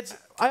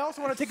 I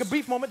also want to take a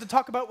brief moment to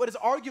talk about what is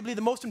arguably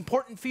the most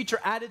important feature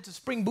added to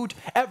Spring Boot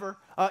ever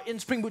in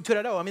Spring Boot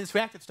 2.0. I mean, this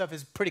reactive stuff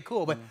is pretty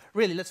cool, but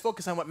really, let's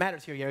focus on what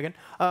matters here, Juergen.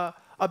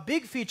 A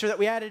big feature that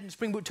we added in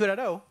Spring Boot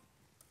 2.0,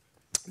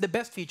 the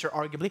best feature,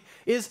 arguably,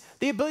 is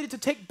the ability to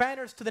take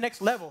banners to the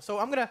next level. So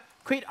I'm going to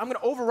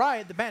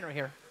override the banner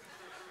here,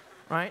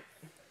 right?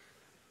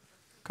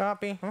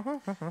 Copy,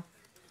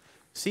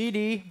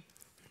 CD,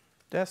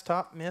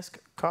 desktop, misc,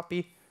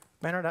 copy,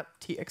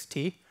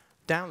 banner.txt,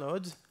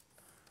 downloads,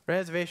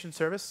 reservation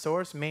service,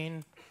 source,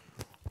 main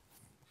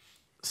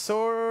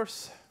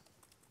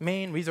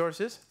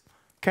resources.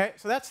 Okay,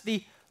 so that's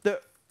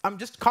I'm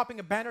just copying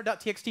a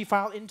banner.txt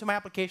file into my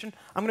application.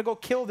 I'm going to go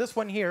kill this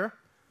one here.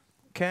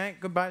 Okay,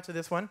 goodbye to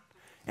this one.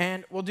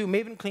 And we'll do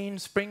maven clean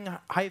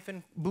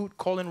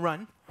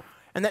spring-boot:run.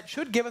 And that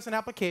should give us an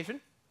application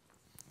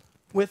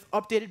with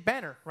updated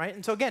banner, right?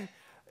 And so again,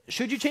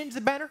 should you change the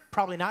banner?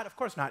 Probably not. Of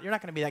course not. You're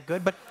not going to be that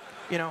good, but,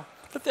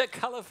 But they're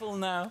colorful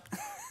now.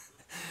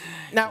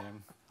 Now,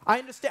 I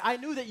understand. I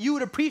knew that you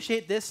would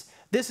appreciate this.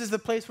 This is the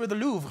place where the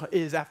Louvre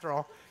is, after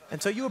all.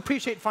 And so you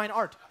appreciate fine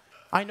art.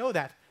 I know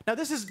that. Now,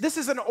 this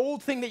is an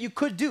old thing that you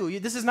could do.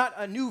 This is not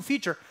a new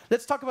feature.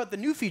 Let's talk about the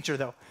new feature,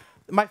 though.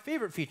 My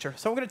favorite feature.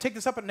 So I'm going to take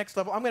this up at the next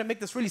level. I'm going to make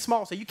this really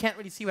small so you can't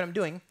really see what I'm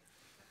doing.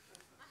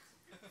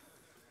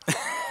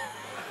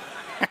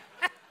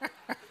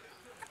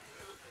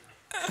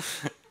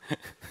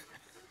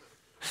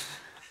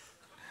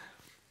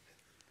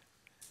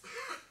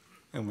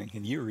 Oh man,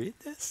 can you read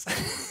this?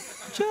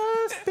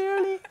 Just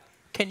barely.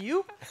 Can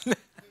you?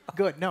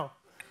 Good, no.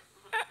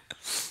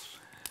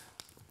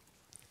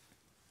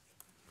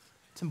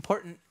 It's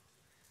important.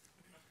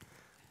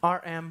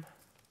 RM,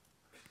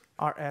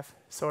 RF,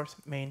 source,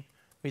 main,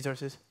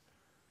 resources.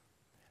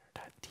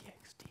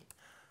 .txt.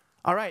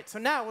 All right, so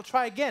now we'll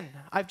try again.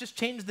 I've just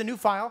changed the new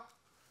file.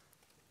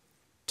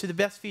 to the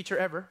best feature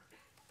ever.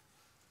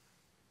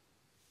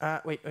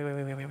 Wait.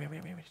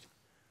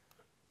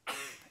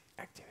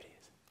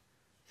 Activities.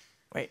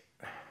 Wait,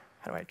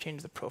 how do I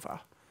change the profile?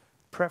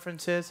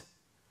 Preferences.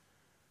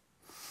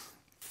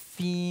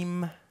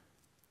 Theme.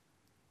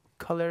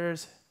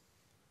 Colors.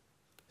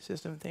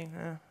 System thing.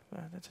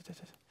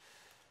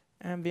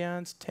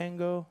 Ambience.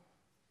 Tango.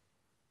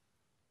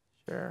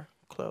 Sure.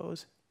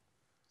 Close.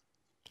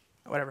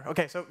 Whatever.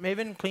 Okay, so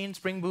Maven, clean,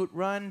 Spring Boot,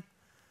 run.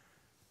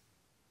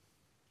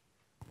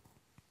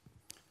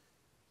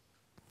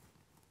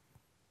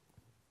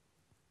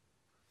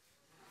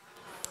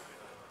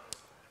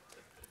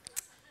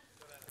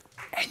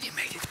 And you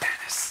made it,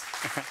 Dennis.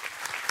 Hurry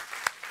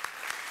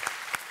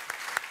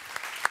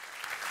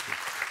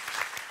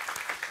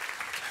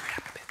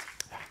up a bit.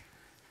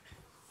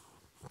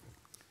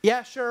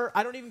 Yeah, sure.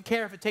 I don't even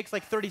care if it takes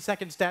like 30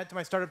 seconds to add to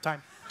my startup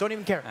time. Don't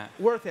even care.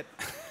 Worth it.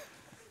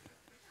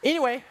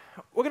 Anyway,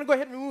 we're going to go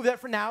ahead and remove that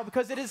for now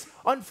because it is,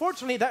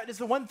 unfortunately, that is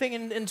the one thing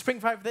in Spring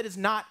 5 that is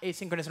not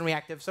asynchronous and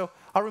reactive. So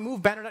I'll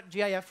remove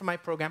banner.gif from my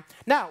program.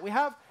 Now, we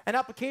have an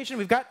application.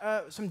 We've got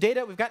some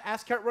data. We've got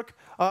ASCII artwork.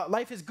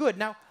 Life is good.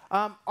 Now,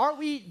 are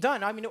we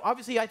done? I mean,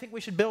 obviously, I think we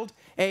should build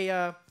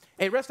a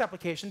REST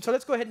application. So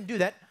let's go ahead and do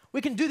that.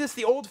 We can do this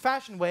the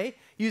old-fashioned way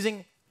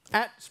using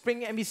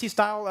 @Spring MVC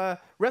style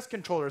REST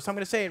controller. So I'm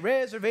going to say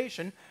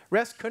reservation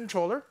REST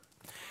controller.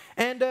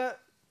 And,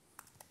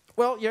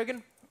 well,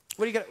 Juergen,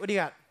 what do you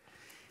got?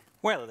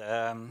 Well,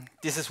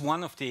 this is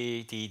one of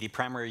the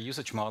primary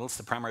usage models,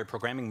 the primary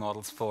programming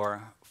models for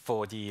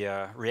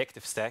the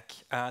reactive stack.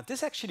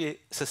 This actually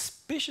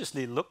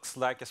suspiciously looks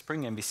like a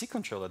Spring MVC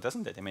controller,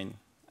 doesn't it? I mean,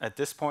 at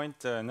this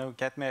point, no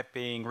get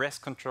mapping,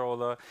 REST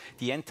controller,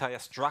 the entire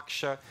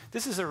structure.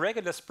 This is a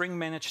regular Spring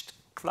managed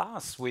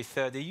class with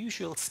the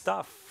usual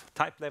stuff,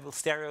 type level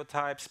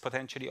stereotypes,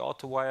 potentially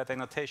auto-wired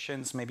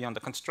annotations, maybe on the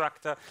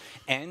constructor,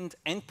 and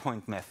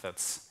endpoint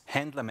methods,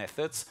 handler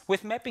methods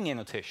with mapping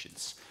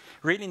annotations.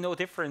 Really no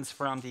difference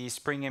from the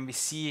Spring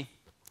MVC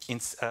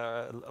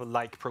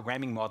like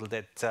programming model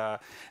that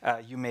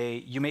you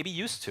may be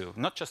used to,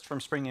 not just from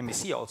Spring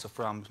MVC, also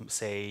from,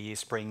 say,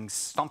 Spring's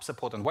Stomp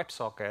support on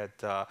WebSocket.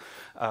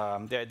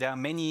 There are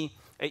many,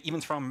 even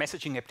from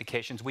messaging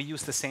applications, we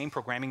use the same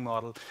programming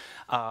model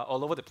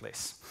all over the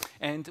place.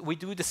 And we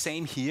do the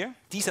same here.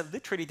 These are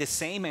literally the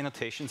same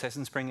annotations as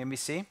in Spring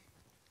MVC.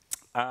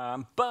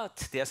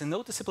 But there's a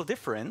noticeable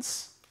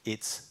difference.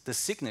 It's the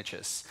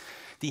signatures.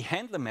 The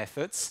handler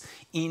methods,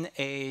 in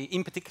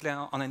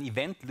particular on an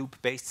event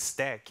loop-based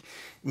stack,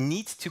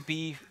 need to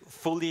be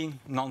fully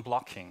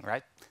non-blocking,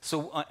 right?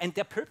 So, and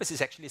their purpose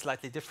is actually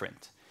slightly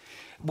different.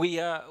 We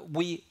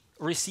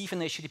receive an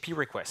HTTP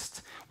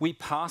request. We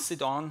pass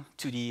it on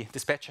to the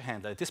dispatcher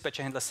handler. The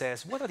dispatcher handler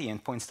says, what are the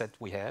endpoints that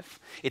we have?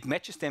 It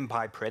matches them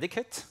by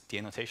predicate, the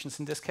annotations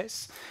in this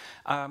case.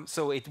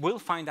 So it will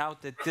find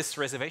out that this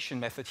reservation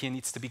method here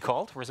needs to be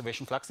called,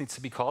 reservation flux needs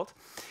to be called.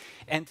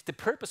 And the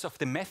purpose of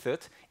the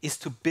method is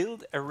to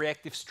build a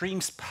reactive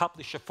streams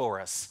publisher for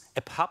us,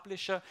 a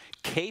publisher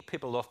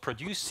capable of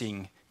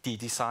producing the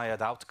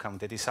desired outcome,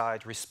 the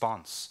desired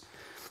response.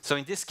 So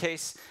in this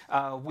case,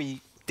 we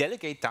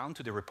delegate down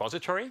to the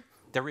repository.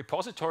 The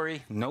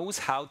repository knows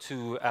how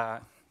to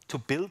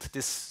build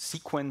this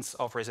sequence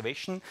of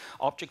reservation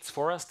objects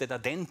for us that are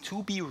then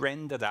to be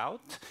rendered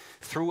out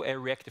through a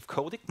reactive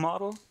codec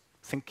model.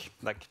 Think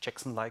like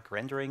Jackson-like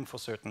rendering for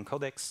certain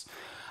codecs,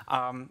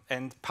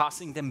 and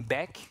passing them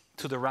back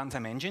to the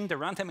runtime engine. The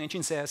runtime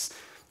engine says,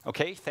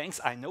 okay, thanks,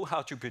 I know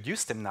how to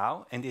produce them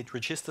now, and it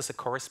registers a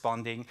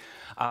corresponding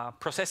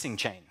processing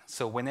chain.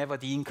 So whenever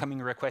the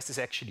incoming request is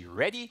actually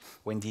ready,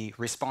 when the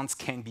response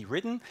can be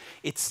written,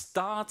 it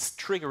starts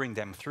triggering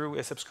them through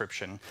a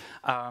subscription.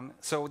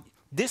 So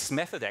this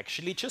method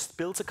actually just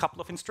builds a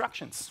couple of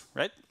instructions,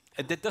 right?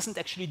 That doesn't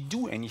actually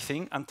do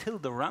anything until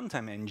the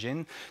runtime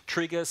engine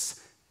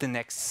triggers the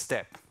next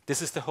step.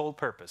 This is the whole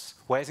purpose.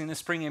 Whereas in a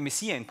Spring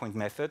MVC endpoint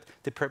method,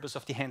 the purpose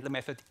of the handler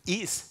method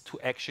is to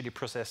actually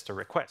process the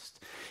request.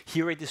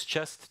 Here it is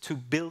just to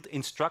build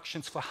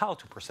instructions for how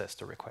to process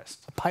the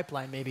request. A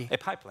pipeline, maybe. A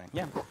pipeline,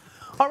 yeah.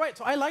 All right,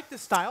 so I like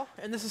this style,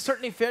 and this is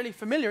certainly fairly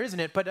familiar,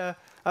 isn't it? But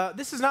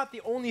this is not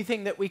the only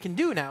thing that we can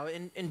do now.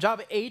 In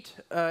Java 8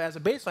 as a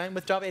baseline,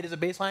 with Java 8 as a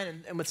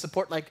baseline, and with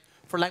support like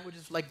for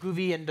languages like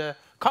Groovy and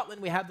Kotlin,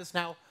 we have this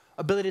now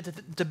ability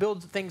to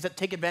build things that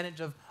take advantage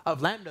of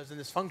lambdas in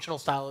this functional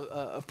style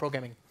of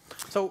programming.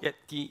 So yeah,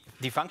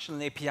 the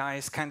functional API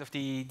is kind of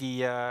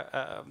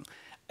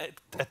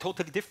a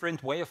totally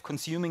different way of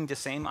consuming the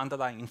same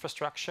underlying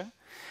infrastructure.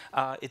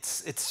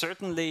 It's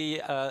certainly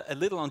a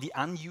little on the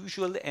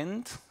unusual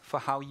end for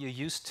how you're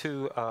used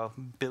to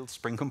build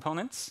Spring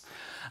components,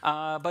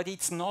 but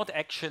it's not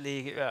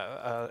actually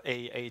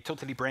a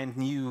totally brand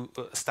new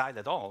style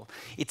at all.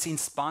 It's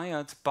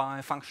inspired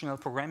by functional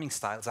programming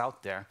styles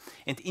out there,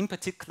 and in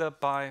particular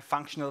by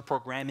functional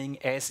programming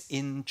as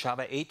in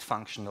Java 8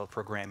 functional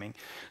programming.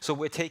 So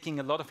we're taking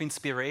a lot of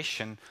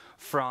inspiration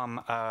from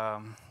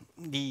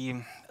the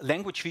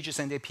language features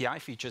and API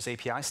features,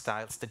 API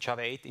styles that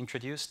Java 8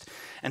 introduced,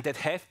 and that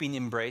have been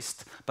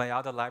embraced by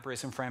other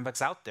libraries and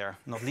frameworks out there,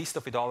 not least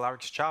of it all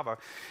RxJava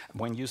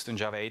when used in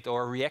Java 8,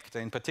 or Reactor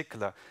in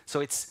particular. So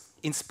it's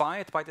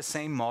inspired by the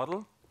same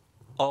model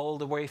all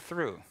the way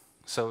through.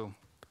 So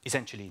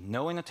essentially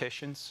no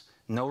annotations,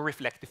 no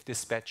reflective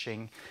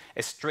dispatching,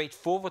 a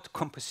straightforward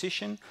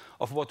composition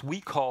of what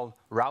we call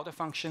router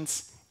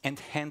functions and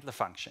handler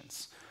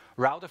functions.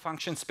 Router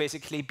functions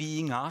basically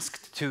being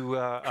asked to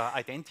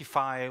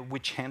identify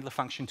which handler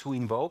function to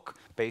invoke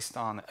based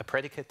on a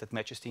predicate that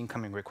matches the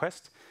incoming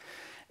request.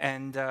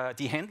 And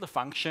the handler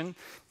function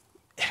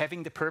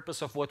having the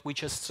purpose of what we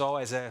just saw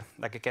as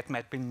like a get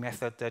mapping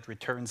method that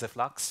returns a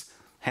flux.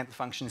 Handler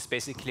function is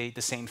basically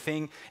the same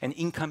thing. An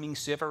incoming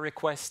server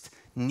request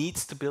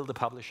needs to build a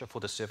publisher for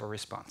the server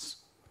response.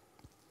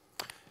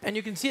 And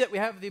you can see that we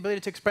have the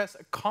ability to express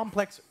a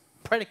complex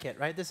predicate,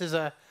 right? This is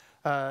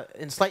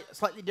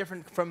slightly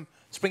different from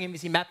Spring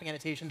MVC mapping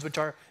annotations, which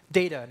are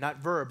data, not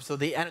verbs. So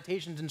the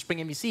annotations in Spring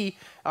MVC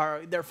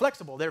they're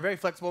flexible. They're very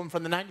flexible, and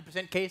from the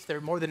 90% case, they're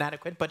more than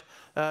adequate. But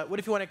what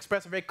if you want to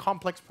express a very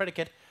complex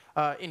predicate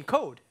in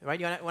code, right?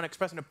 You want to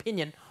express an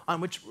opinion on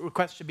which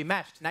request should be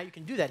matched. Now you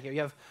can do that here.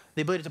 You have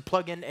the ability to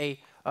plug in a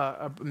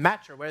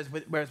matcher,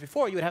 whereas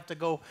before you would have to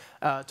go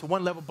to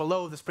one level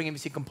below the Spring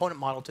MVC component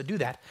model to do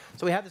that.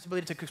 So we have this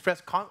ability to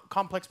express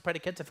complex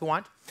predicates if we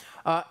want.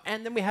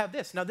 And then we have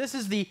this. Now this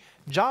is the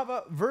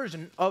Java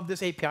version of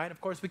this API, and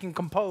of course we can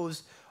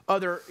compose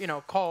other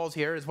calls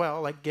here as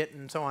well, like get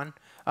and so on.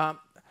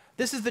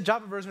 This is the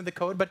Java version of the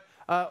code, but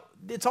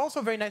it's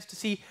also very nice to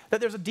see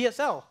that there's a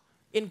DSL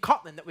in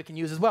Kotlin that we can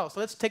use as well. So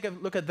let's take a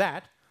look at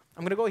that.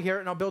 I'm going to go here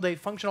and I'll build a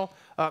functional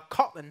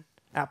Kotlin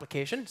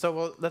application.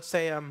 So let's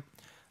say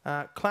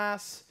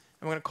class,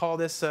 and we're going to call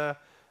this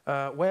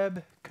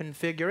web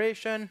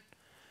configuration,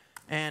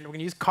 and we're going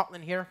to use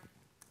Kotlin here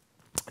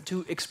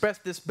to express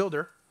this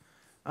builder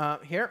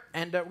here,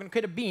 and we're going to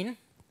create a bean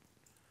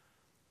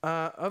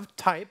of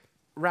type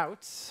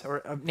routes, or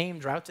of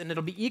named routes, and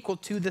it'll be equal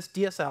to this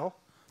DSL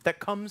that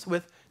comes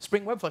with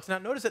Spring WebFlux. Now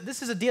notice that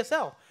this is a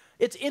DSL.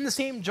 It's in the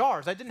same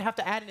jars. I didn't have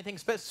to add anything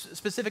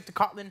specific to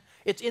Kotlin.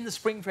 It's in the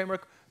Spring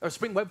framework, or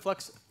Spring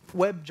WebFlux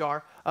web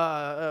jar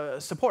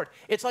support.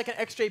 It's like an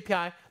extra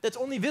API that's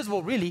only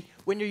visible, really,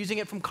 when you're using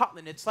it from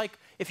Kotlin. It's like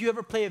if you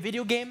ever play a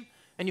video game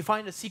and you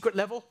find a secret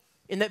level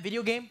in that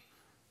video game,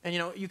 and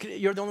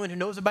you're the only one who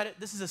knows about it.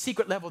 This is a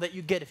secret level that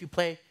you get if you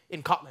play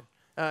in Kotlin.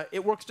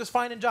 It works just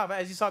fine in Java,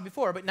 as you saw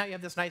before, but now you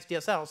have this nice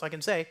DSL. So I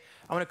can say,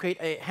 I want to create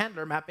a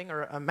handler mapping,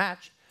 or a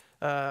match,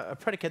 a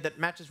predicate that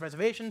matches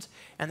reservations,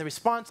 and the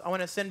response I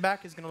want to send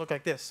back is going to look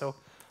like this. So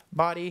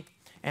body,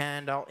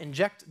 and I'll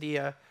inject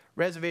the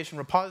reservation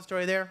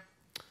repository there,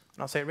 and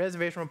I'll say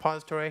reservation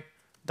repository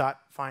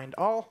dot find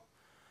all.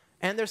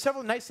 And there's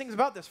several nice things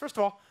about this. First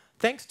of all,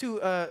 thanks to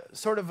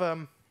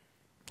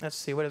let's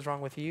see, what is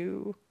wrong with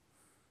you?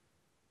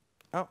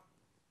 Oh,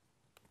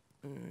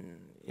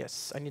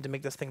 yes, I need to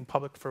make this thing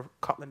public for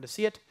Kotlin to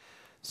see it.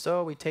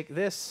 So we take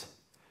this,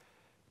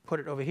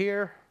 put it over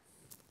here.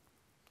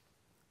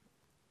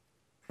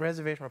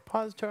 Reservation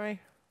repository.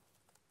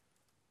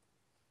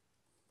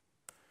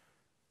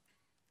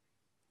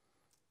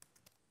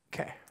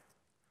 Okay.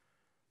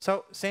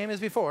 So same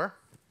as before.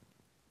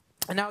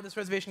 And now this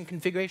reservation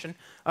configuration,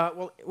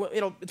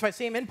 it's my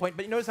same endpoint,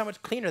 but you notice how much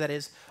cleaner that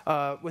is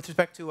with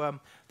respect to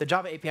the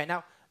Java API.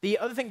 Now, the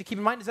other thing to keep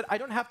in mind is that I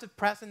don't have to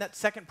pass in that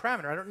second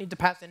parameter. I don't need to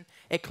pass in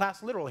a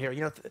class literal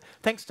here.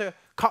 Thanks to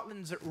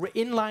Kotlin's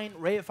inline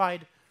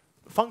reified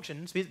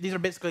functions, these are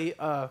basically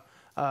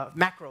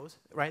macros,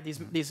 right?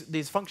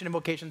 These function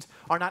invocations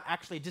are not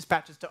actually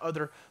dispatches to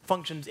other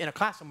functions in a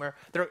class somewhere.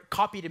 They're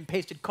copied and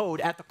pasted code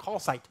at the call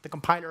site. The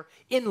compiler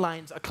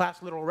inlines a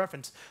class literal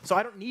reference. So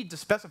I don't need to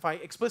specify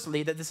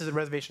explicitly that this is a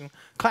reservation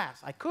class.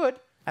 I could,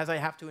 as I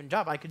have to in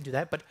Java, I could do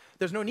that, but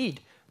there's no need.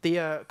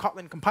 The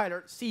Kotlin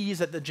compiler sees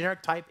that the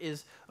generic type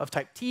is of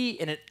type T,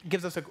 and it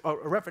gives us a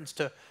reference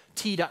to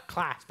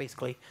t.class,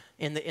 basically,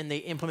 in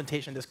the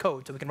implementation of this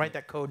code. So we can write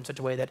that code in such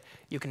a way that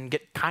you can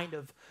get kind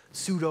of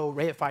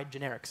pseudo-reified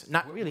generics.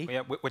 Not really.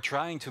 Yeah, we're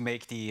trying to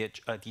make the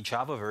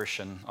Java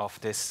version of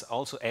this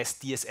also as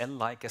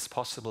DSL-like as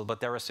possible, but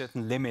there are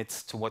certain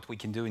limits to what we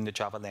can do in the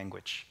Java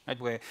language.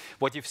 Right?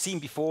 What you've seen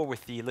before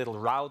with the little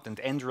route and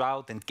end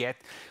route and get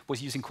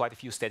was using quite a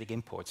few static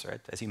imports, right?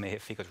 As you may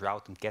have figured,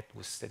 route and get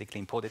was statically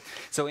imported.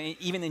 So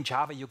even in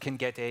Java, you can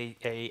get a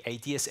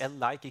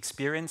DSL-like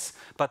experience,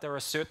 but there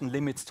are certain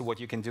limits to what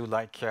you can do,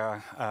 like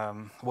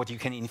what you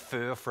can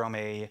infer from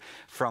a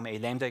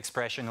lambda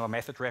expression or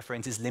method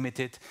reference is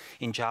limited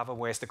in Java,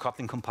 whereas the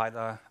Kotlin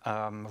compiler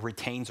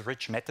retains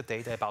rich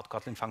metadata about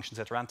Kotlin functions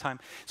at runtime.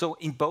 So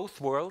in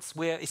both worlds,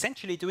 we're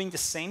essentially doing the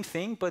same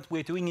thing, but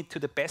we're doing it to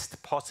the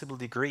best possible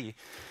degree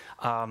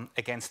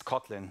against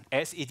Kotlin,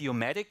 as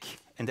idiomatic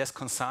and as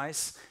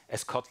concise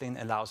as Kotlin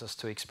allows us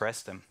to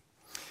express them.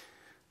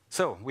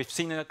 So we've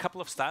seen a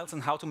couple of styles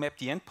on how to map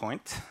the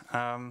endpoint.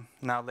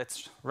 Now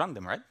let's run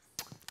them, right?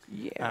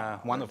 Yeah.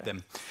 One of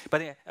them.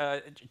 But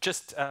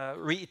just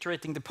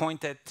reiterating the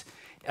point that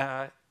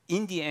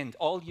in the end,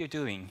 all you're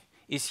doing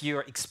is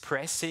you're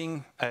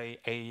expressing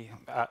a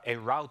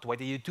route,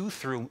 whether you do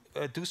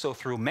so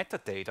through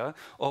metadata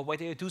or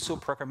whether you do so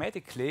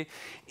programmatically,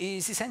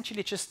 is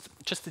essentially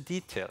just a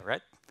detail,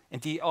 right?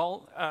 And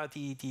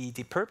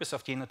the purpose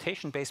of the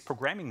annotation-based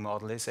programming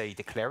model is a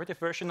declarative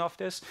version of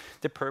this.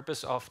 The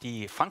purpose of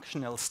the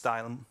functional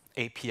style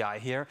API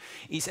here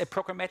is a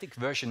programmatic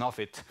version of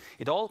it.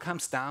 It all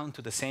comes down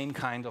to the same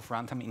kind of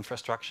runtime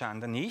infrastructure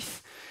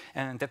underneath,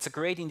 and that's a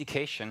great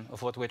indication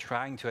of what we're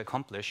trying to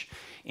accomplish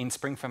in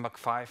Spring Framework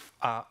 5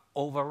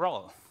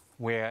 overall,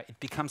 where it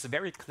becomes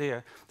very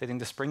clear that in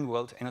the Spring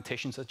world,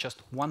 annotations are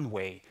just one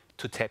way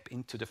to tap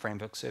into the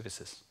framework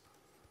services.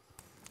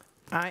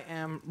 I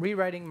am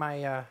rewriting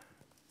my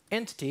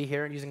entity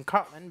here and using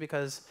Kotlin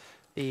because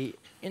the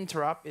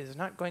interop is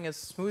not going as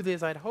smoothly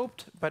as I'd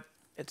hoped, but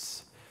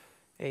it's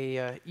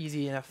a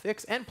easy enough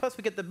fix. And plus,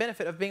 we get the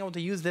benefit of being able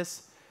to use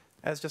this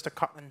as just a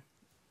Kotlin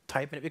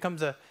type, and it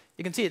becomes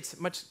you can see it's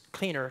much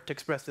cleaner to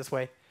express this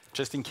way.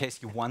 Just in case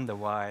you wonder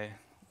why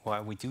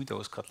we do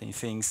those Kotlin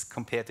things,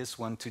 compare this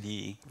one to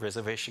the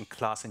reservation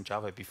class in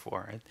Java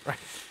before, right? Right.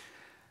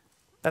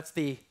 That's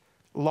the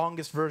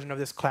longest version of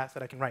this class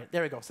that I can write.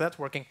 There we go. So that's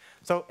working.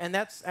 So, and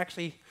that's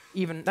actually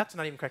that's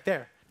not even correct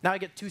there. Now I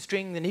get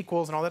toString and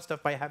equals and all that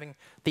stuff by having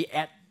the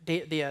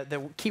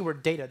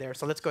keyword data there.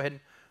 So let's go ahead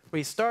and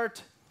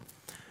restart.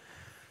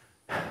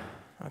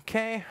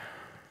 Okay.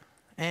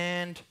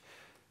 And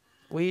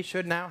we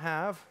should now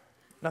have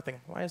nothing.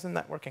 Why isn't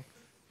that working?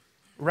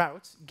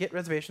 Routes, get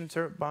reservation,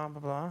 blah,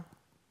 blah, blah.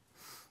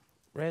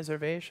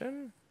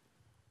 Reservation.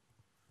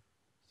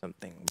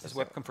 Something. Is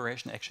web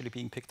configuration actually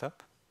being picked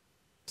up?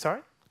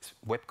 Sorry? Is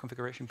web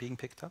configuration being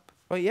picked up?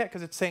 Well, yeah,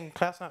 because it's saying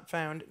class not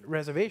found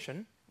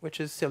reservation, which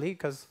is silly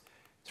because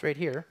it's right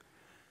here.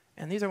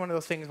 And these are one of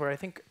those things where I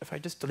think if I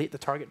just delete the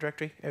target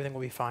directory, everything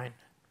will be fine.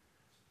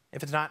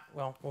 If it's not,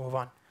 well, we'll move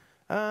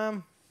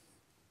on.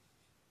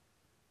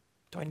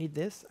 Do I need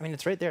this? I mean,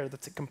 it's right there. The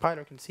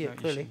compiler can see it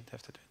clearly. You shouldn't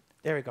have to do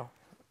it. There we go.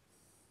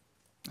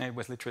 It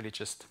was literally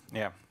just,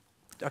 yeah.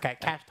 Okay,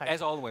 cache type.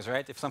 As always,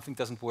 right? If something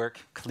doesn't work,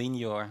 clean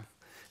your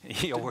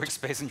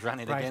workspace and run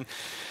it again.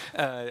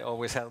 It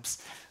always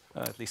helps,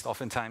 at least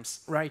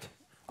oftentimes. Right.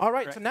 All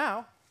right, so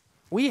now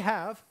we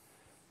have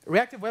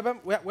reactive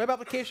web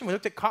application. We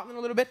looked at Kotlin a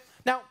little bit.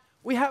 Now,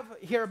 we have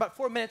here about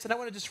 4 minutes, and I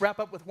want to just wrap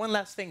up with one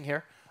last thing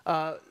here.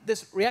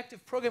 This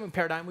reactive programming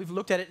paradigm, we've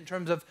looked at it in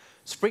terms of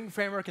Spring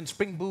Framework and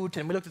Spring Boot,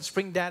 and we looked at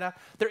Spring Data.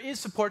 There is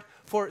support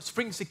for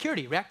Spring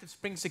Security, Reactive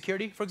Spring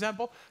Security, for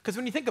example, because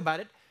when you think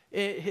about it,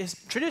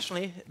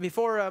 traditionally,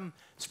 before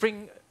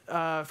Spring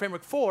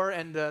Framework 4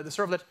 and the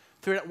Servlet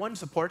 3.1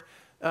 support,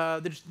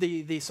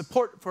 the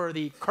support for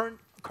the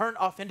current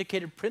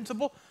authenticated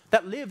principal,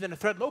 that lived in a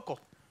thread local.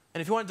 And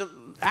if you wanted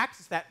to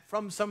access that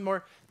from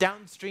somewhere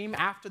downstream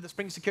after the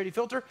Spring security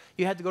filter,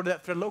 you had to go to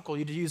that thread local.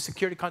 You'd use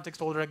security context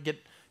holder to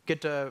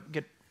get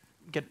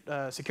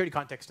security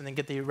context and then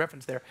get the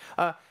reference there.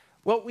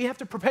 Well, we have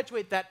to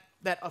perpetuate that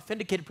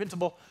authenticated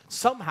principal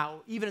somehow,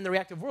 even in the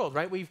reactive world,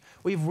 right? We've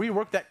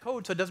reworked that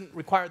code so it doesn't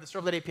require the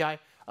Servlet API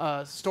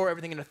store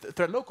everything in a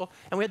thread local,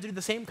 and we had to do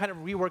the same kind of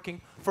reworking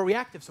for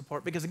reactive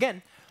support because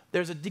again,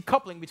 there's a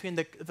decoupling between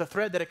the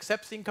thread that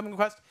accepts the incoming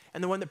request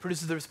and the one that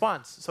produces the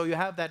response. So you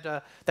have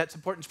that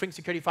support in Spring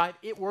Security 5.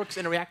 It works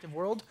in a reactive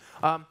world.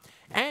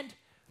 And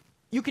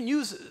you can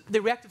use the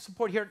reactive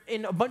support here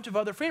in a bunch of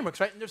other frameworks,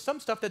 right? And there's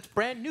some stuff that's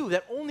brand new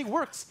that only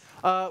works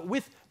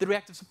with the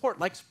reactive support,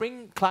 like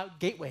Spring Cloud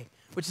Gateway,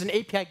 which is an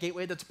API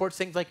gateway that supports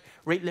things like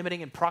rate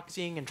limiting and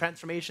proxying and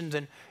transformations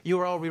and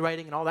URL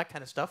rewriting and all that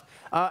kind of stuff.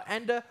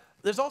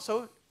 There's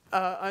also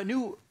a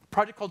new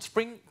project called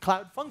Spring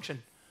Cloud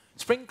Function.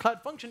 Spring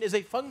Cloud Function is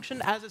a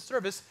function as a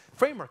service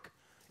framework.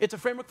 It's a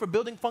framework for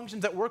building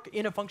functions that work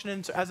in a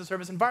function as a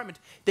service environment.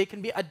 They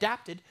can be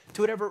adapted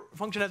to whatever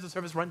function as a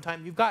service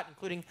runtime you've got,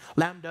 including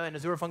Lambda and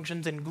Azure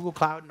Functions and Google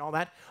Cloud and all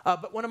that.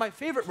 But one of my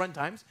favorite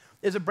runtimes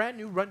is a brand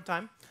new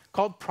runtime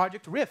called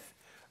Project Riff.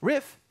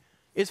 Riff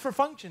is for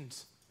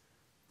functions.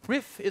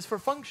 Riff is for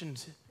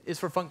functions, is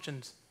for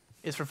functions,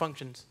 is for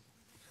functions,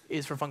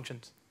 is for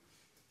functions,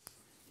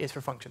 is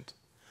for functions.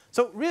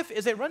 So Riff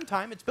is a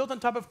runtime. It's built on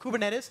top of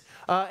Kubernetes,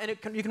 and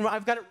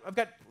I've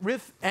got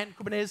Riff and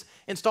Kubernetes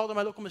installed on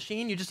my local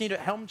machine. You just need a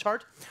Helm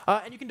chart,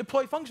 and you can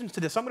deploy functions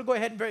to this. So I'm going to go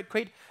ahead and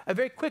create a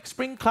very quick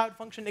Spring Cloud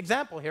Function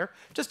example here,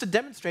 just to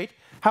demonstrate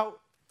how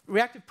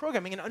reactive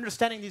programming and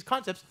understanding these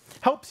concepts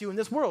helps you in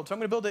this world. So I'm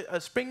going to build a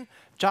Spring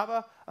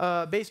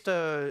Java-based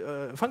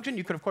function.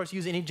 You could, of course,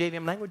 use any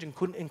JVM language,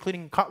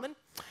 including Kotlin.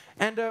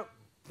 And we're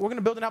going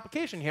to build an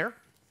application here.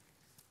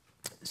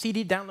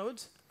 CD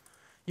downloads.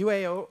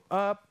 UAO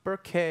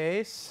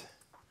uppercase,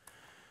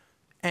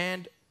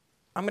 and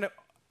I'm going to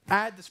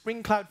add the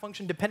Spring Cloud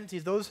Function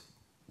dependencies. Those,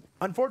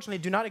 unfortunately,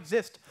 do not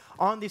exist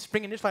on the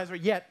Spring initializer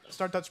yet,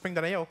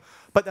 start.spring.io,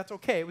 but that's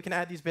okay. We can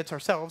add these bits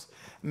ourselves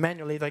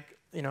manually, like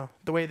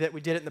the way that we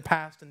did it in the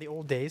past in the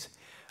old days,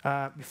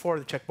 before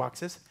the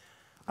checkboxes.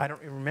 I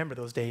don't even remember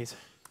those days.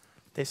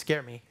 They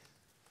scare me.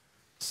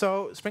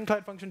 So Spring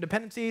Cloud Function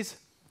dependencies,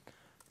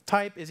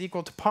 type is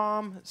equal to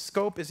POM,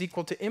 scope is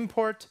equal to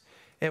import,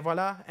 et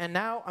voila. And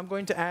now I'm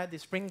going to add the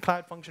Spring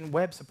Cloud Function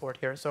web support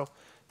here. So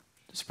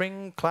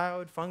Spring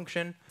Cloud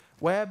Function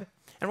web.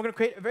 And we're going to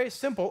create a very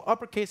simple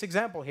uppercase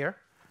example here.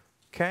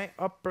 Okay,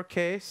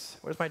 uppercase.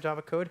 Where's my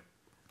Java code?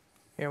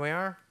 Here we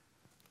are.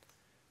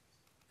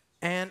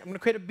 And I'm going to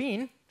create a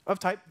bean of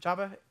type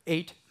Java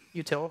 8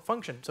 util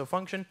function. So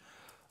function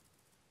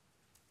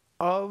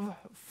of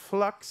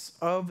flux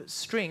of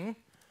string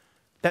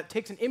that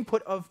takes an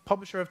input of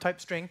publisher of type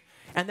string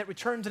and that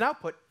returns an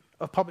output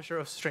of publisher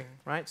of string,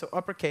 right? So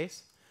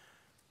uppercase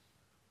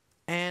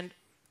and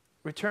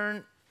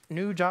return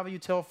new Java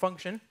util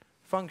function.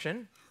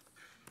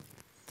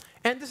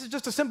 And this is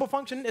just a simple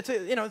function. It's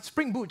a it's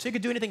Spring Boot, so you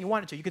could do anything you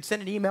wanted to. You could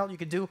send an email, you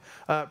could do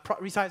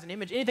resize an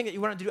image, anything that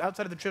you wanted to do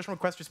outside of the traditional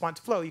request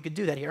response flow, you could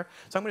do that here.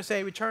 So I'm going to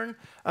say return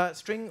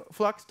string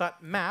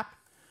flux.map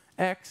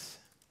x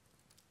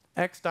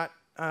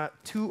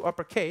to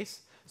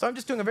uppercase. So I'm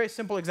just doing a very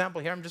simple example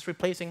here. I'm just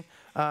replacing,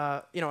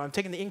 I'm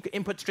taking the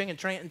input string and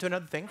turning it into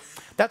another thing.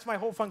 That's my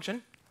whole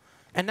function.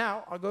 And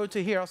now I'll go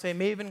to here. I'll say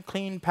maven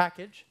clean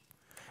package,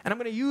 and I'm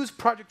going to use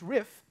project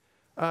riff.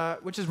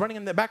 Which is running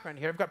in the background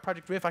here. I've got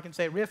project riff. I can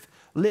say riff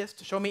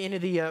list, show me any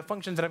of the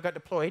functions that I've got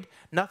deployed.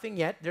 Nothing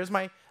yet. There's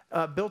my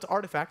built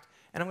artifact.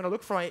 And I'm going to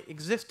look for my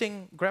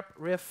existing grep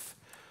riff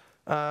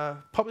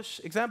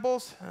publish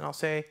examples. And I'll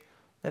say,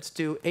 let's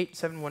do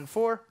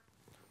 8714.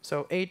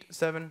 So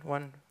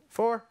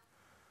 8714.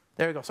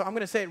 There we go. So I'm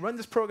going to say run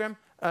this program.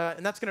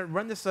 And that's going to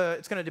run this.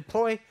 It's going to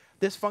deploy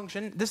this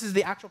function. This is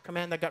the actual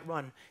command that got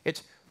run.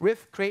 It's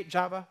riff create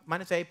Java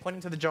 -a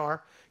pointing to the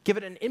jar. Give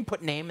it an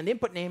input name, and the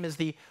input name is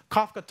the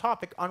Kafka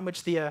topic on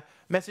which the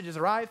messages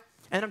arrive.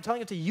 And I'm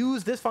telling it to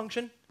use this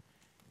function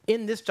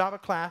in this Java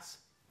class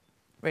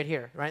right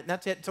here, right? And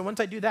that's it. So once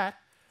I do that,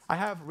 I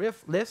have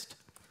riff list,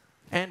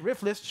 and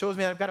riff list shows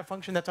me that I've got a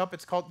function that's up.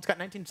 It's got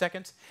 19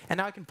 seconds, and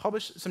now I can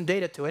publish some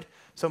data to it.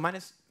 So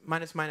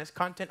minus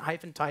content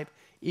hyphen type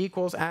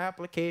equals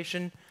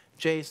application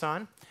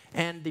JSON,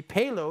 and the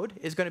payload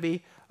is going to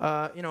be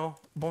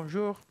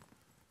bonjour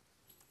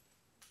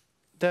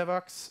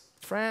Devox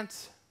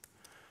France.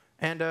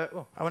 And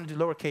I want to do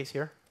lowercase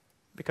here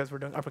because we're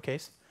doing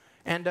uppercase.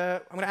 And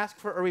I'm going to ask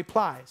for a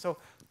reply. So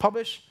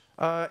publish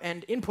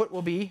and input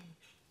will be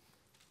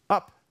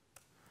up.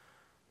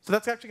 So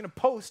that's actually going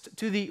to post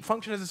to the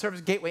function as a service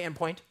gateway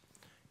endpoint.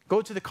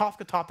 Go to the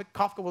Kafka topic.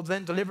 Kafka will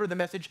then deliver the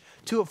message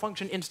to a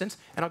function instance,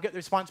 and I'll get the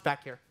response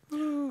back here.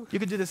 Woo. You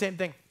can do the same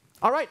thing.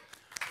 All right.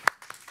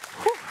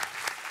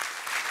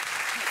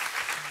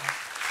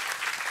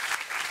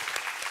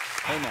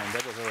 Hey man,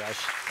 that was a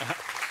rush.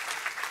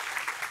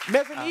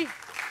 Mes amis,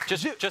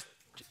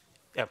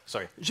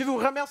 sorry. Je vous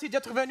remercie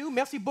d'être venu.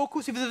 Merci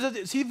beaucoup. Si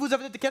vous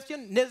avez des questions,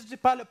 n'hésitez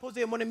pas à les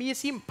poser à mon ami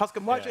ici, parce que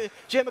moi,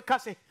 j'ai me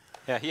casser.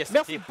 Yeah,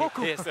 Merci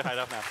beaucoup. He has to hide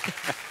up now.